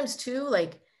 But sometimes too,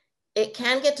 like it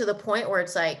can get to the point where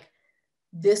it's like,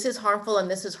 this is harmful and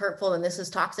this is hurtful and this is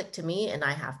toxic to me and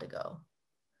I have to go.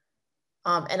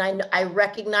 And I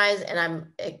recognize, and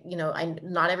I'm, you know,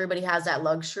 not everybody has that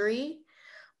luxury.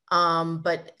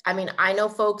 But I mean, I know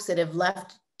folks that have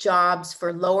left jobs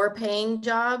for lower paying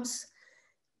jobs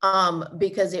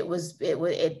because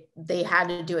they had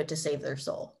to do it to save their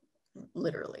soul,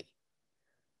 literally.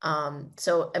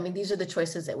 So, I mean, these are the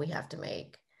choices that we have to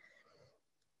make.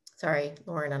 Sorry,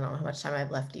 Lauren, I don't know how much time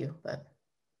I've left you, but.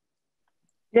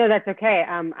 No, that's okay.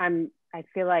 I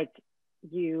feel like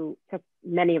you took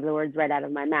many of the words right out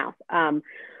of my mouth.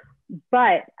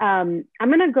 But I'm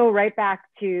going to go right back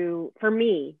to, for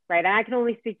me, right? And I can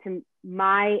only speak to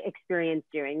my experience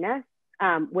doing this,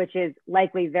 which is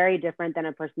likely very different than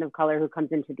a person of color who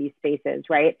comes into these spaces,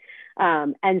 right?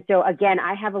 And so again,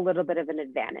 I have a little bit of an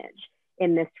advantage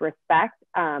in this respect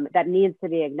that needs to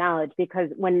be acknowledged, because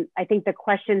when I think the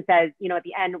question says, you know, at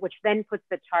the end, which then puts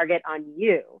the target on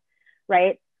you,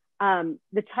 right?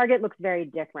 The target looks very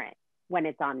different when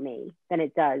it's on me than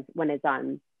it does when it's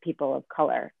on people of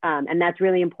color. And that's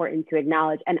really important to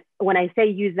acknowledge. And when I say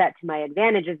use that to my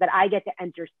advantage, is that I get to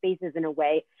enter spaces in a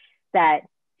way that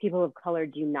people of color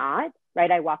do not, right?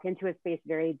 I walk into a space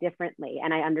very differently,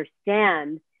 and I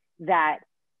understand that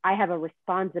I have a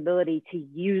responsibility to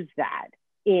use that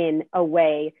in a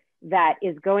way that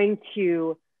is going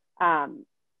to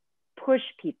push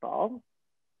people,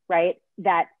 right?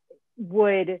 That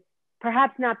would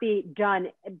perhaps not be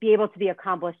able to be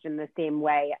accomplished in the same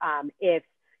way if,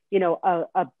 you know,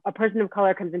 a person of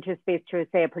color comes into a space to,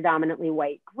 say, a predominantly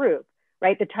white group,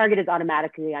 right? The target is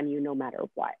automatically on you no matter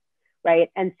what, right?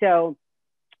 And so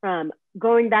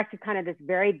going back to kind of this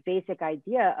very basic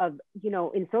idea of, you know,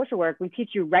 in social work, we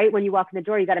teach you right when you walk in the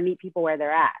door, you got to meet people where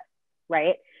they're at,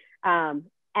 right?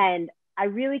 And I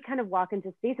really kind of walk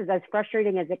into spaces, as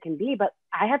frustrating as it can be, but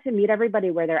I have to meet everybody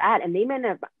where they're at, and they may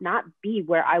not be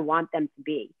where I want them to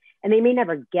be, and they may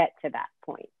never get to that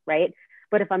point, right?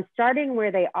 But if I'm starting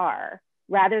where they are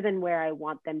rather than where I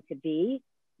want them to be,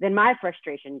 then my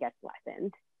frustration gets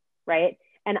lessened, right?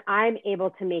 And I'm able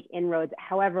to make inroads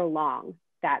however long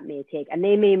that may take. And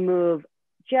they may move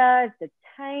just a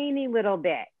tiny little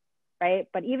bit right?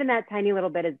 But even that tiny little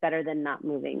bit is better than not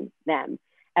moving them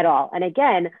at all. And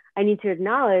again, I need to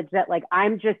acknowledge that like I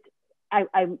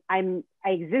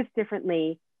exist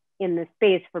differently in the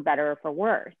space for better or for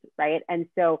worse, right? And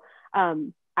so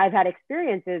I've had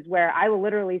experiences where I will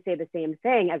literally say the same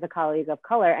thing as a colleague of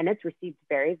color and it's received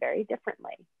very, very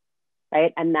differently,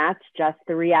 right? And that's just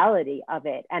the reality of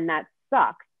it. And that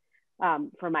sucks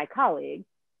for my colleagues,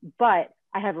 but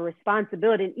I have a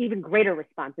responsibility, an even greater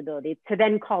responsibility, to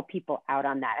then call people out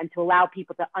on that and to allow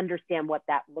people to understand what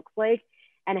that looks like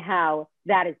and how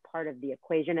that is part of the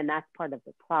equation and that's part of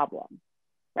the problem,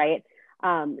 right?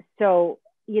 So,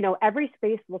 you know, every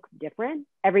space looks different.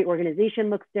 Every organization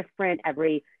looks different.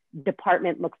 Every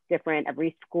department looks different.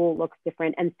 Every school looks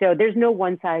different. And so there's no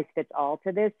one size fits all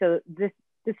to this. So this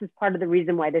is part of the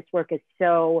reason why this work is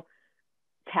so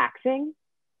taxing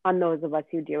on those of us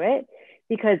who do it,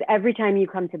 because every time you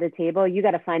come to the table, you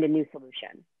got to find a new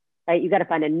solution, right? You got to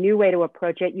find a new way to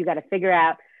approach it. You got to figure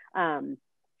out,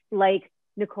 like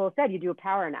Nicole said, you do a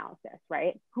power analysis,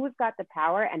 right? Who's got the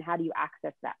power and how do you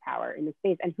access that power in the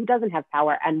space, and who doesn't have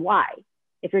power and why?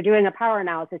 If you're doing a power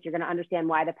analysis, you're going to understand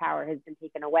why the power has been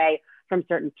taken away from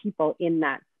certain people in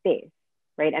that space,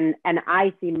 right? And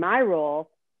I see my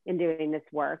role in doing this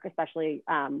work, especially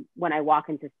when I walk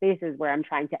into spaces where I'm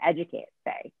trying to educate,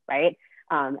 say, right?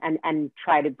 And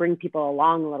try to bring people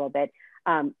along a little bit,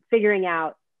 figuring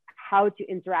out how to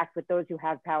interact with those who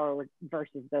have power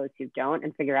versus those who don't,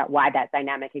 and figure out why that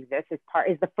dynamic exists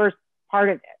is the first part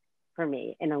of it for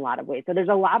me in a lot of ways. So there's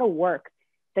a lot of work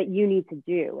that you need to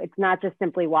do. It's not just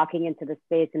simply walking into the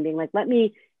space and being like, let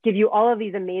me give you all of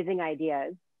these amazing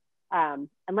ideas and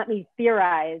let me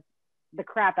theorize the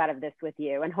crap out of this with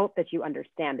you and hope that you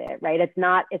understand it, right? It's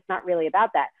not really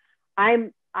about that.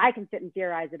 I can sit and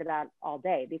theorize it about all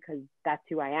day because that's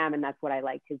who I am and that's what I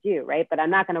like to do, right? But I'm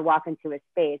not going to walk into a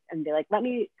space and be like, let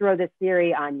me throw this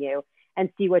theory on you and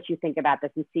see what you think about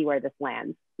this and see where this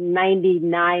lands.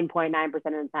 99.9% of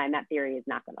the time, that theory is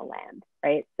not going to land,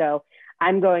 right? So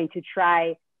I'm going to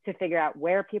try to figure out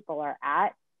where people are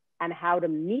at and how to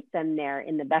meet them there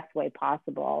in the best way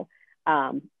possible,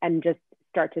 and just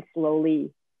start to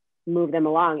slowly move them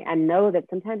along and know that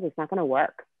sometimes it's not going to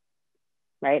work,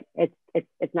 right?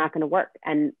 It's not going to work.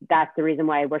 And that's the reason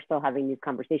why we're still having these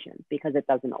conversations, because it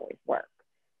doesn't always work.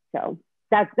 So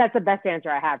that's the best answer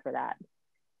I have for that.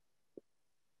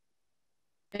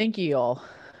 Thank you all.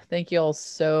 Thank you all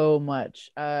so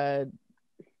much.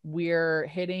 We're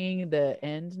hitting the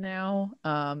end now.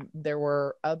 There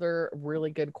were other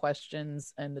really good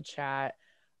questions in the chat.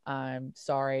 I'm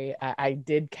sorry, I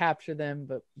did capture them,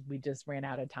 but we just ran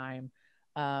out of time.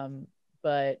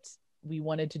 But we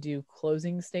wanted to do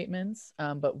closing statements.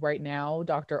 But right now,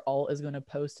 Dr. Alt is going to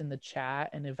post in the chat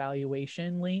an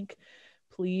evaluation link.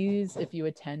 Please, if you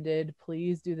attended,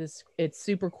 please do this. It's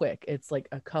super quick. It's like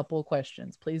a couple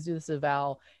questions. Please do this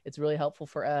eval. It's really helpful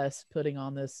for us putting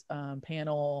on this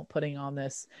panel, putting on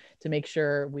this to make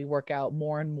sure we work out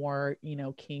more and more,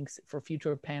 kinks for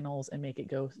future panels and make it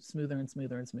go smoother and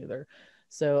smoother and smoother.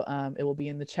 So it will be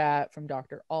in the chat from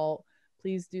Dr. Alt.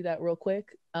 Please do that real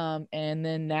quick. And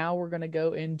then now we're going to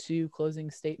go into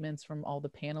closing statements from all the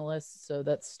panelists. So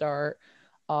let's start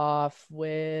off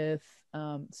with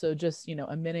so just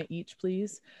a minute each,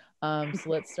 please. So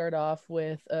let's start off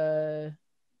with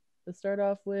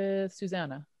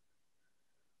Susanna.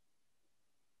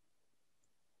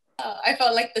 I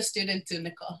felt like the student too,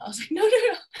 Nicole. I was like, no.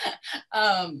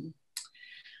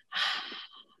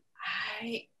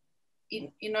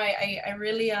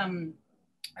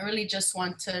 I really just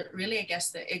want to I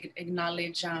guess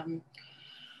acknowledge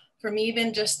for me,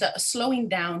 even just slowing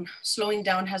down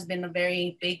has been a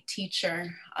very big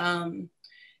teacher. And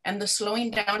the slowing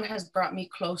down has brought me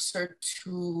closer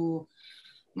to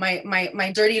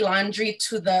my dirty laundry,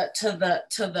 to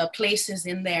the places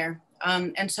in there.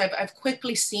 And so I've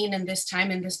quickly seen in this time,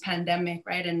 in this pandemic,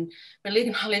 right, and really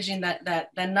acknowledging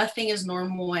that nothing is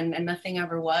normal and nothing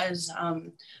ever was,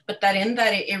 but that in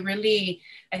that it really,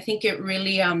 I think it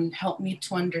really helped me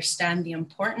to understand the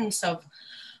importance of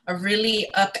really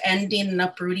upending and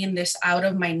uprooting this out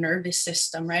of my nervous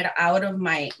system, right, out of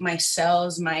my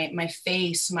cells, my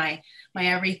face, my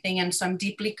everything. And so I'm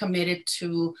deeply committed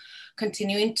to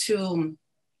continuing to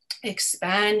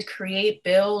expand, create,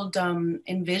 build,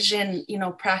 envision,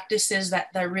 practices that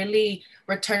really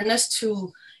return us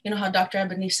to, how Dr.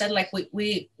 Ebony said, like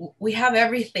we have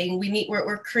everything we need.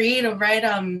 We're creative, right?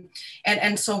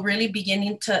 And so really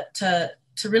beginning to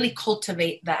really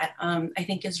cultivate that, I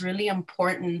think is really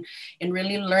important in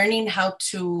really learning how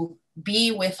to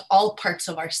be with all parts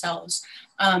of ourselves,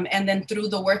 And then through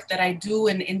the work that I do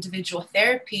in individual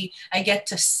therapy, I get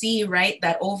to see, right,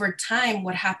 that over time,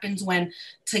 what happens when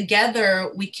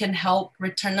together we can help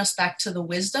return us back to the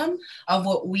wisdom of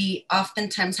what we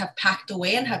oftentimes have packed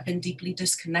away and have been deeply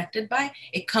disconnected by.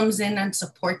 It comes in and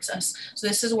supports us. So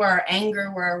this is where our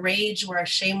anger, where our rage, where our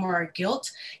shame, where our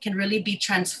guilt can really be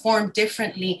transformed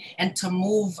differently, and to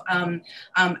move and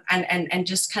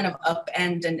just kind of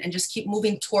upend and just keep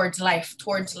moving towards life,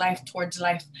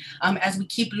 as we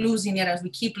keep losing it, as we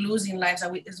keep losing lives,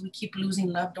 as we keep losing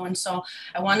loved ones. So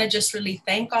I want to just really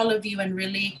thank all of you, and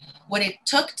really what it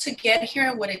took to get here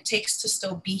and what it takes to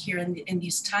still be here in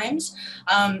these times,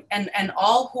 and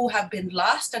all who have been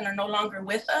lost and are no longer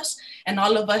with us, and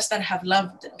all of us that have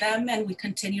loved them and we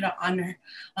continue to honor.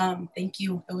 Thank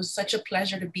you. It was such a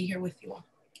pleasure to be here with you all.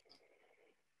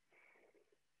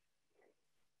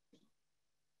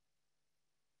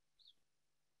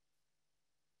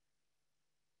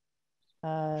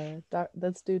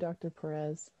 Let's do Dr.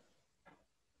 Perez.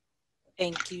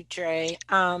 Thank you, Dre.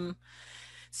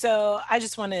 So I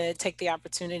just want to take the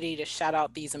opportunity to shout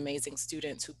out these amazing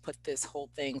students who put this whole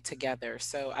thing together.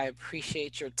 So I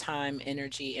appreciate your time,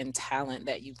 energy, and talent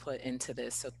that you put into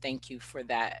this. So thank you for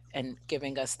that and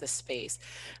giving us the space.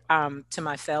 To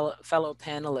my fellow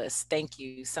panelists, thank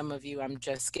you. Some of you I'm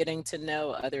just getting to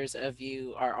know, others of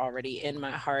you are already in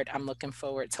my heart. I'm looking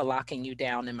forward to locking you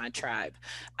down in my tribe.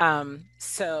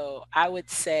 So I would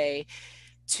say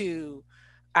to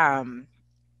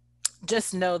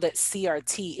just know that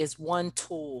CRT is one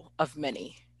tool of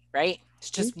many, right?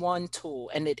 It's just one tool,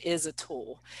 and it is a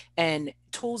tool. And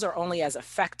tools are only as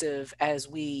effective as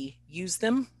we use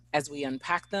them, as we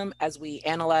unpack them, as we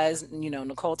analyze. You know,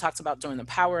 Nicole talks about doing the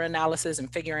power analysis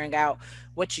and figuring out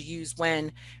what you use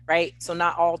when, right? So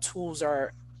not all tools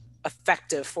are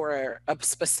effective for a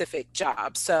specific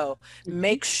job. So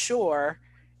make sure,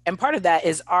 and part of that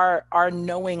is our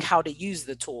knowing how to use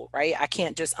the tool, right? I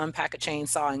can't just unpack a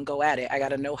chainsaw and go at it. I got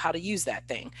to know how to use that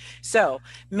thing. So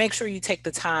make sure you take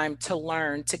the time to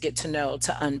learn, to get to know,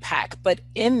 to unpack. But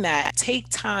in that, take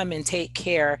time and take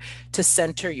care to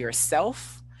center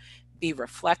yourself, be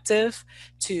reflective,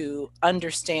 to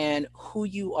understand who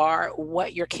you are,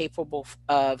 what you're capable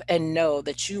of, and know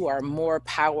that you are more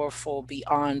powerful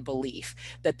beyond belief,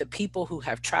 that the people who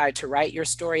have tried to write your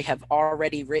story have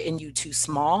already written you too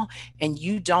small, and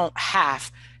you don't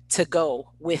have to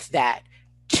go with that.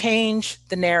 Change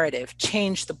the narrative,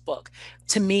 change the book.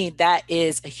 To me, that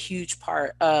is a huge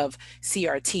part of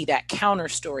CRT, that counter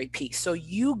story piece. So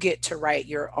you get to write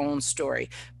your own story.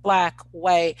 Black,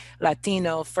 white,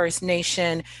 Latino, First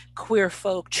Nation, queer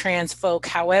folk, trans folk,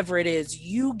 however it is,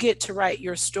 you get to write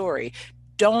your story.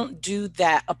 Don't do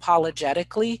that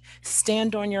apologetically.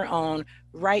 Stand on your own,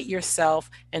 write yourself,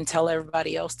 and tell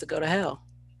everybody else to go to hell.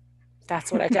 That's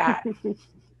what I got.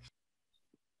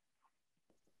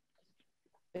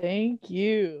 Thank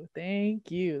you. Thank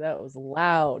you. That was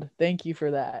loud. Thank you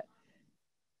for that.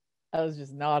 I was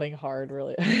just nodding hard,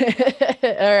 really.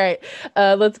 All right.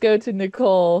 Let's go to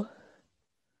Nicole.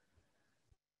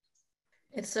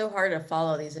 It's so hard to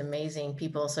follow these amazing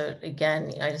people. So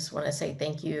again, I just want to say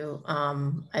thank you.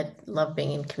 I love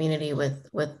being in community with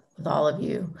all of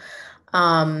you.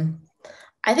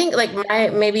 I think like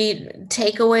my maybe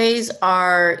takeaways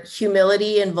are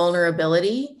humility and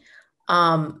vulnerability.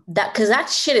 Because that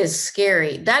shit is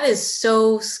scary. That is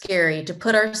so scary to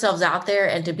put ourselves out there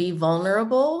and to be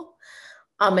vulnerable,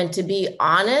 and to be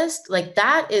honest. Like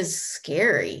that is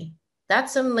scary.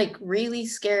 That's some like really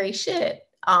scary shit.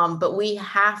 But we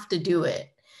have to do it,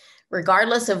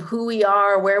 regardless of who we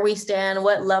are, where we stand,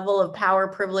 what level of power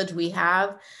privilege we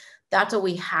have. That's what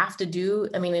we have to do.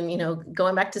 I mean, and you know,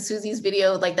 going back to Susie's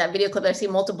video, like that video clip I've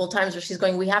seen multiple times where she's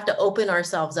going, we have to open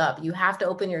ourselves up. You have to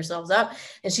open yourselves up.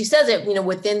 And she says it, you know,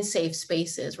 within safe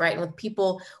spaces, right? And with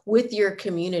people, with your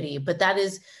community, but that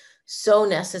is so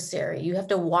necessary. You have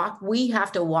to walk, we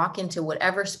have to walk into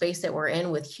whatever space that we're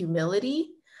in with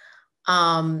humility.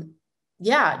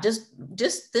 Yeah, just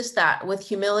that with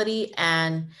humility,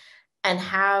 and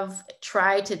have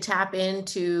tried to tap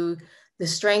into the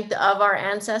strength of our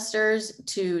ancestors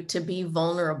to be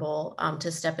vulnerable,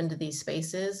 to step into these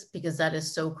spaces, because that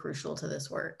is so crucial to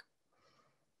this work.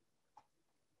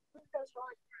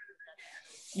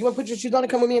 You want to put your shoes on and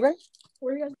come with me, right?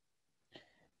 Where are you guys?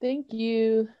 Thank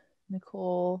you,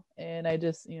 Nicole. And I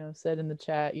just, you know, said in the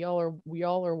chat, y'all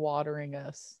are watering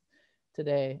us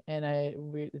today, and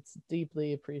it's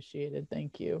deeply appreciated.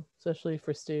 Thank you, especially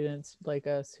for students like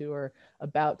us who are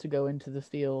about to go into the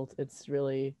field. It's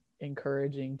really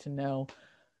encouraging to know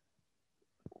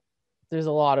there's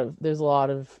a lot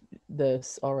of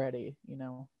this already, you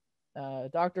know.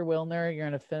 Dr. Wilner, you're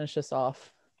going to finish us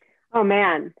off. Oh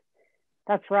man,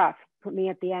 that's rough. Put me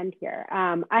at the end here.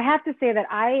 I have to say that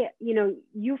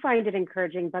you find it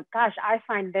encouraging, but gosh, I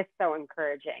find this so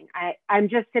encouraging. I'm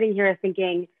just sitting here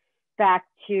thinking back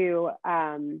to,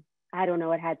 I don't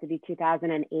know, it had to be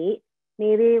 2008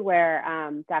 maybe, where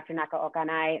Dr. Nakaoka and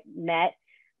I met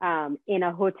in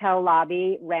a hotel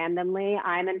lobby randomly.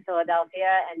 I'm in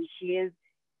Philadelphia and she is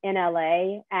in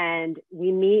LA, and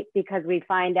we meet because we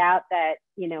find out that,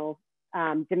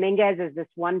 Dominguez is this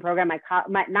one program,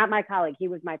 not my colleague, he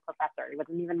was my professor. He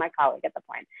wasn't even my colleague at the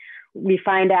point. We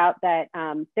find out that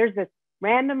there's this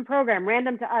random program,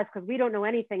 random to us, because we don't know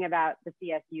anything about the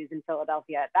CSUs in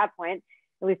Philadelphia at that point,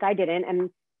 at least I didn't.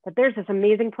 And that there's this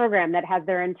amazing program that has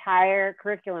their entire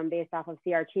curriculum based off of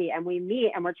CRT. And we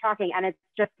meet and we're talking, and it's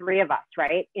just three of us,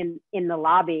 right, in the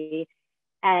lobby.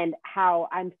 And how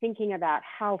I'm thinking about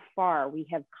how far we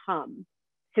have come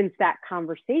since that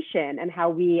conversation, and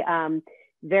how we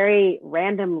very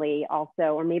randomly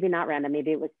also, or maybe not random,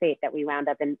 maybe it was fate that we wound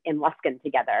up in Luskin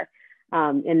together,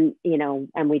 and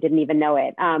we didn't even know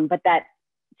it. But that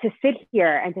to sit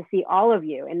here and to see all of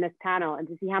you in this panel, and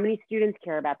to see how many students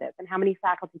care about this, and how many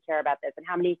faculty care about this, and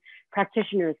how many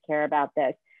practitioners care about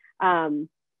this,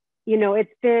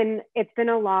 it's been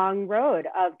a long road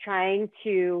of trying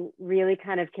to really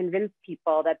kind of convince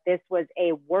people that this was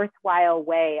a worthwhile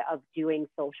way of doing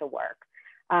social work.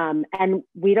 And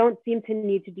we don't seem to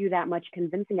need to do that much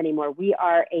convincing anymore. We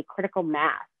are a critical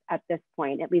mass at this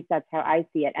point, at least that's how I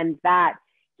see it. And that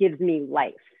gives me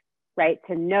life, right?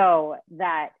 To know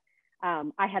that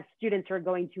I have students who are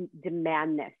going to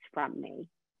demand this from me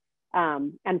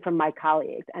and from my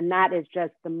colleagues. And that is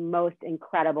just the most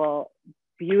incredible,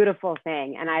 beautiful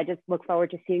thing. And I just look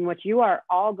forward to seeing what you are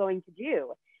all going to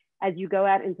do as you go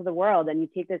out into the world and you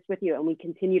take this with you, and we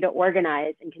continue to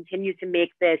organize and continue to make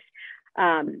this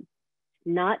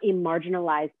not a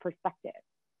marginalized perspective,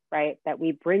 right? That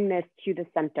we bring this to the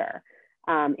center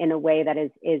in a way that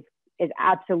is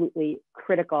absolutely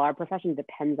critical. Our profession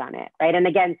depends on it, right? And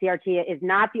again, CRT is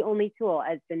not the only tool,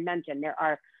 as been mentioned. There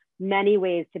are many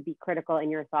ways to be critical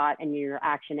in your thought and in your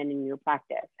action and in your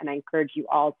practice. And I encourage you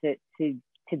all to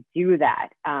do that.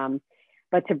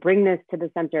 But to bring this to the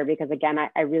center, because again,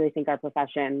 I really think our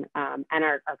profession and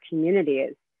our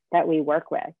communities that we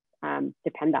work with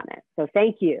depend on it. So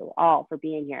thank you all for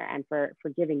being here and for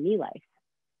giving me life.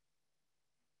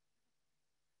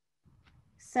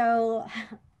 So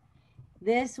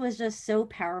this was just so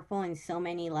powerful in so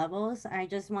many levels. I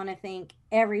just want to thank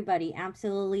everybody,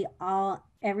 absolutely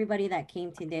everybody that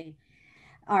came today.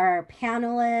 Our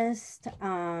panelists,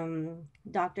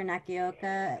 Dr.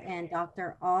 Nakioka and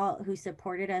Dr. Alt, who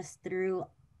supported us through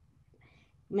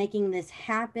making this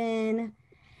happen.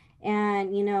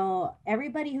 And,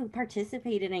 everybody who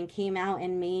participated and came out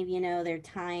and made, their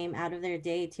time out of their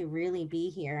day to really be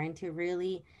here and to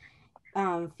really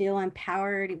feel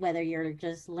empowered, whether you're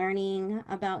just learning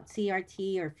about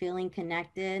CRT or feeling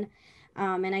connected.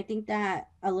 And I think that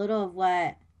a little of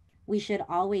what we should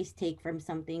always take from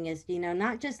something is,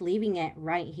 not just leaving it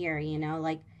right here,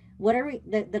 like, what are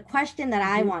the question that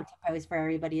I want to pose for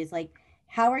everybody is like,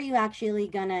 how are you actually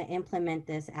going to implement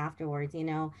this afterwards,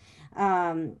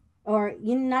 or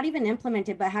not even implement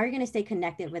it, but how are you going to stay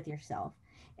connected with yourself?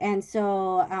 And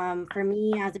so for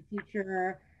me as a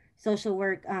future social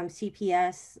work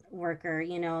CPS worker,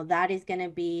 that is going to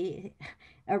be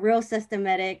a real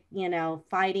systematic,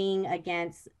 fighting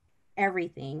against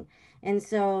everything. And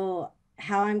so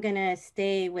how I'm going to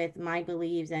stay with my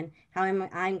beliefs and how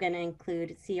I'm going to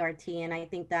include CRT. And I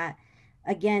think that,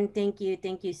 again, thank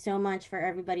you so much for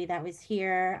everybody that was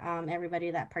here, everybody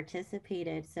that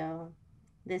participated. So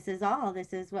this is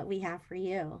what we have for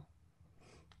you.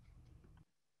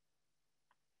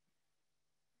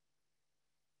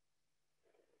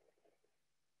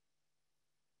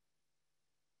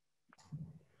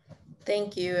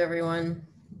 Thank you, everyone.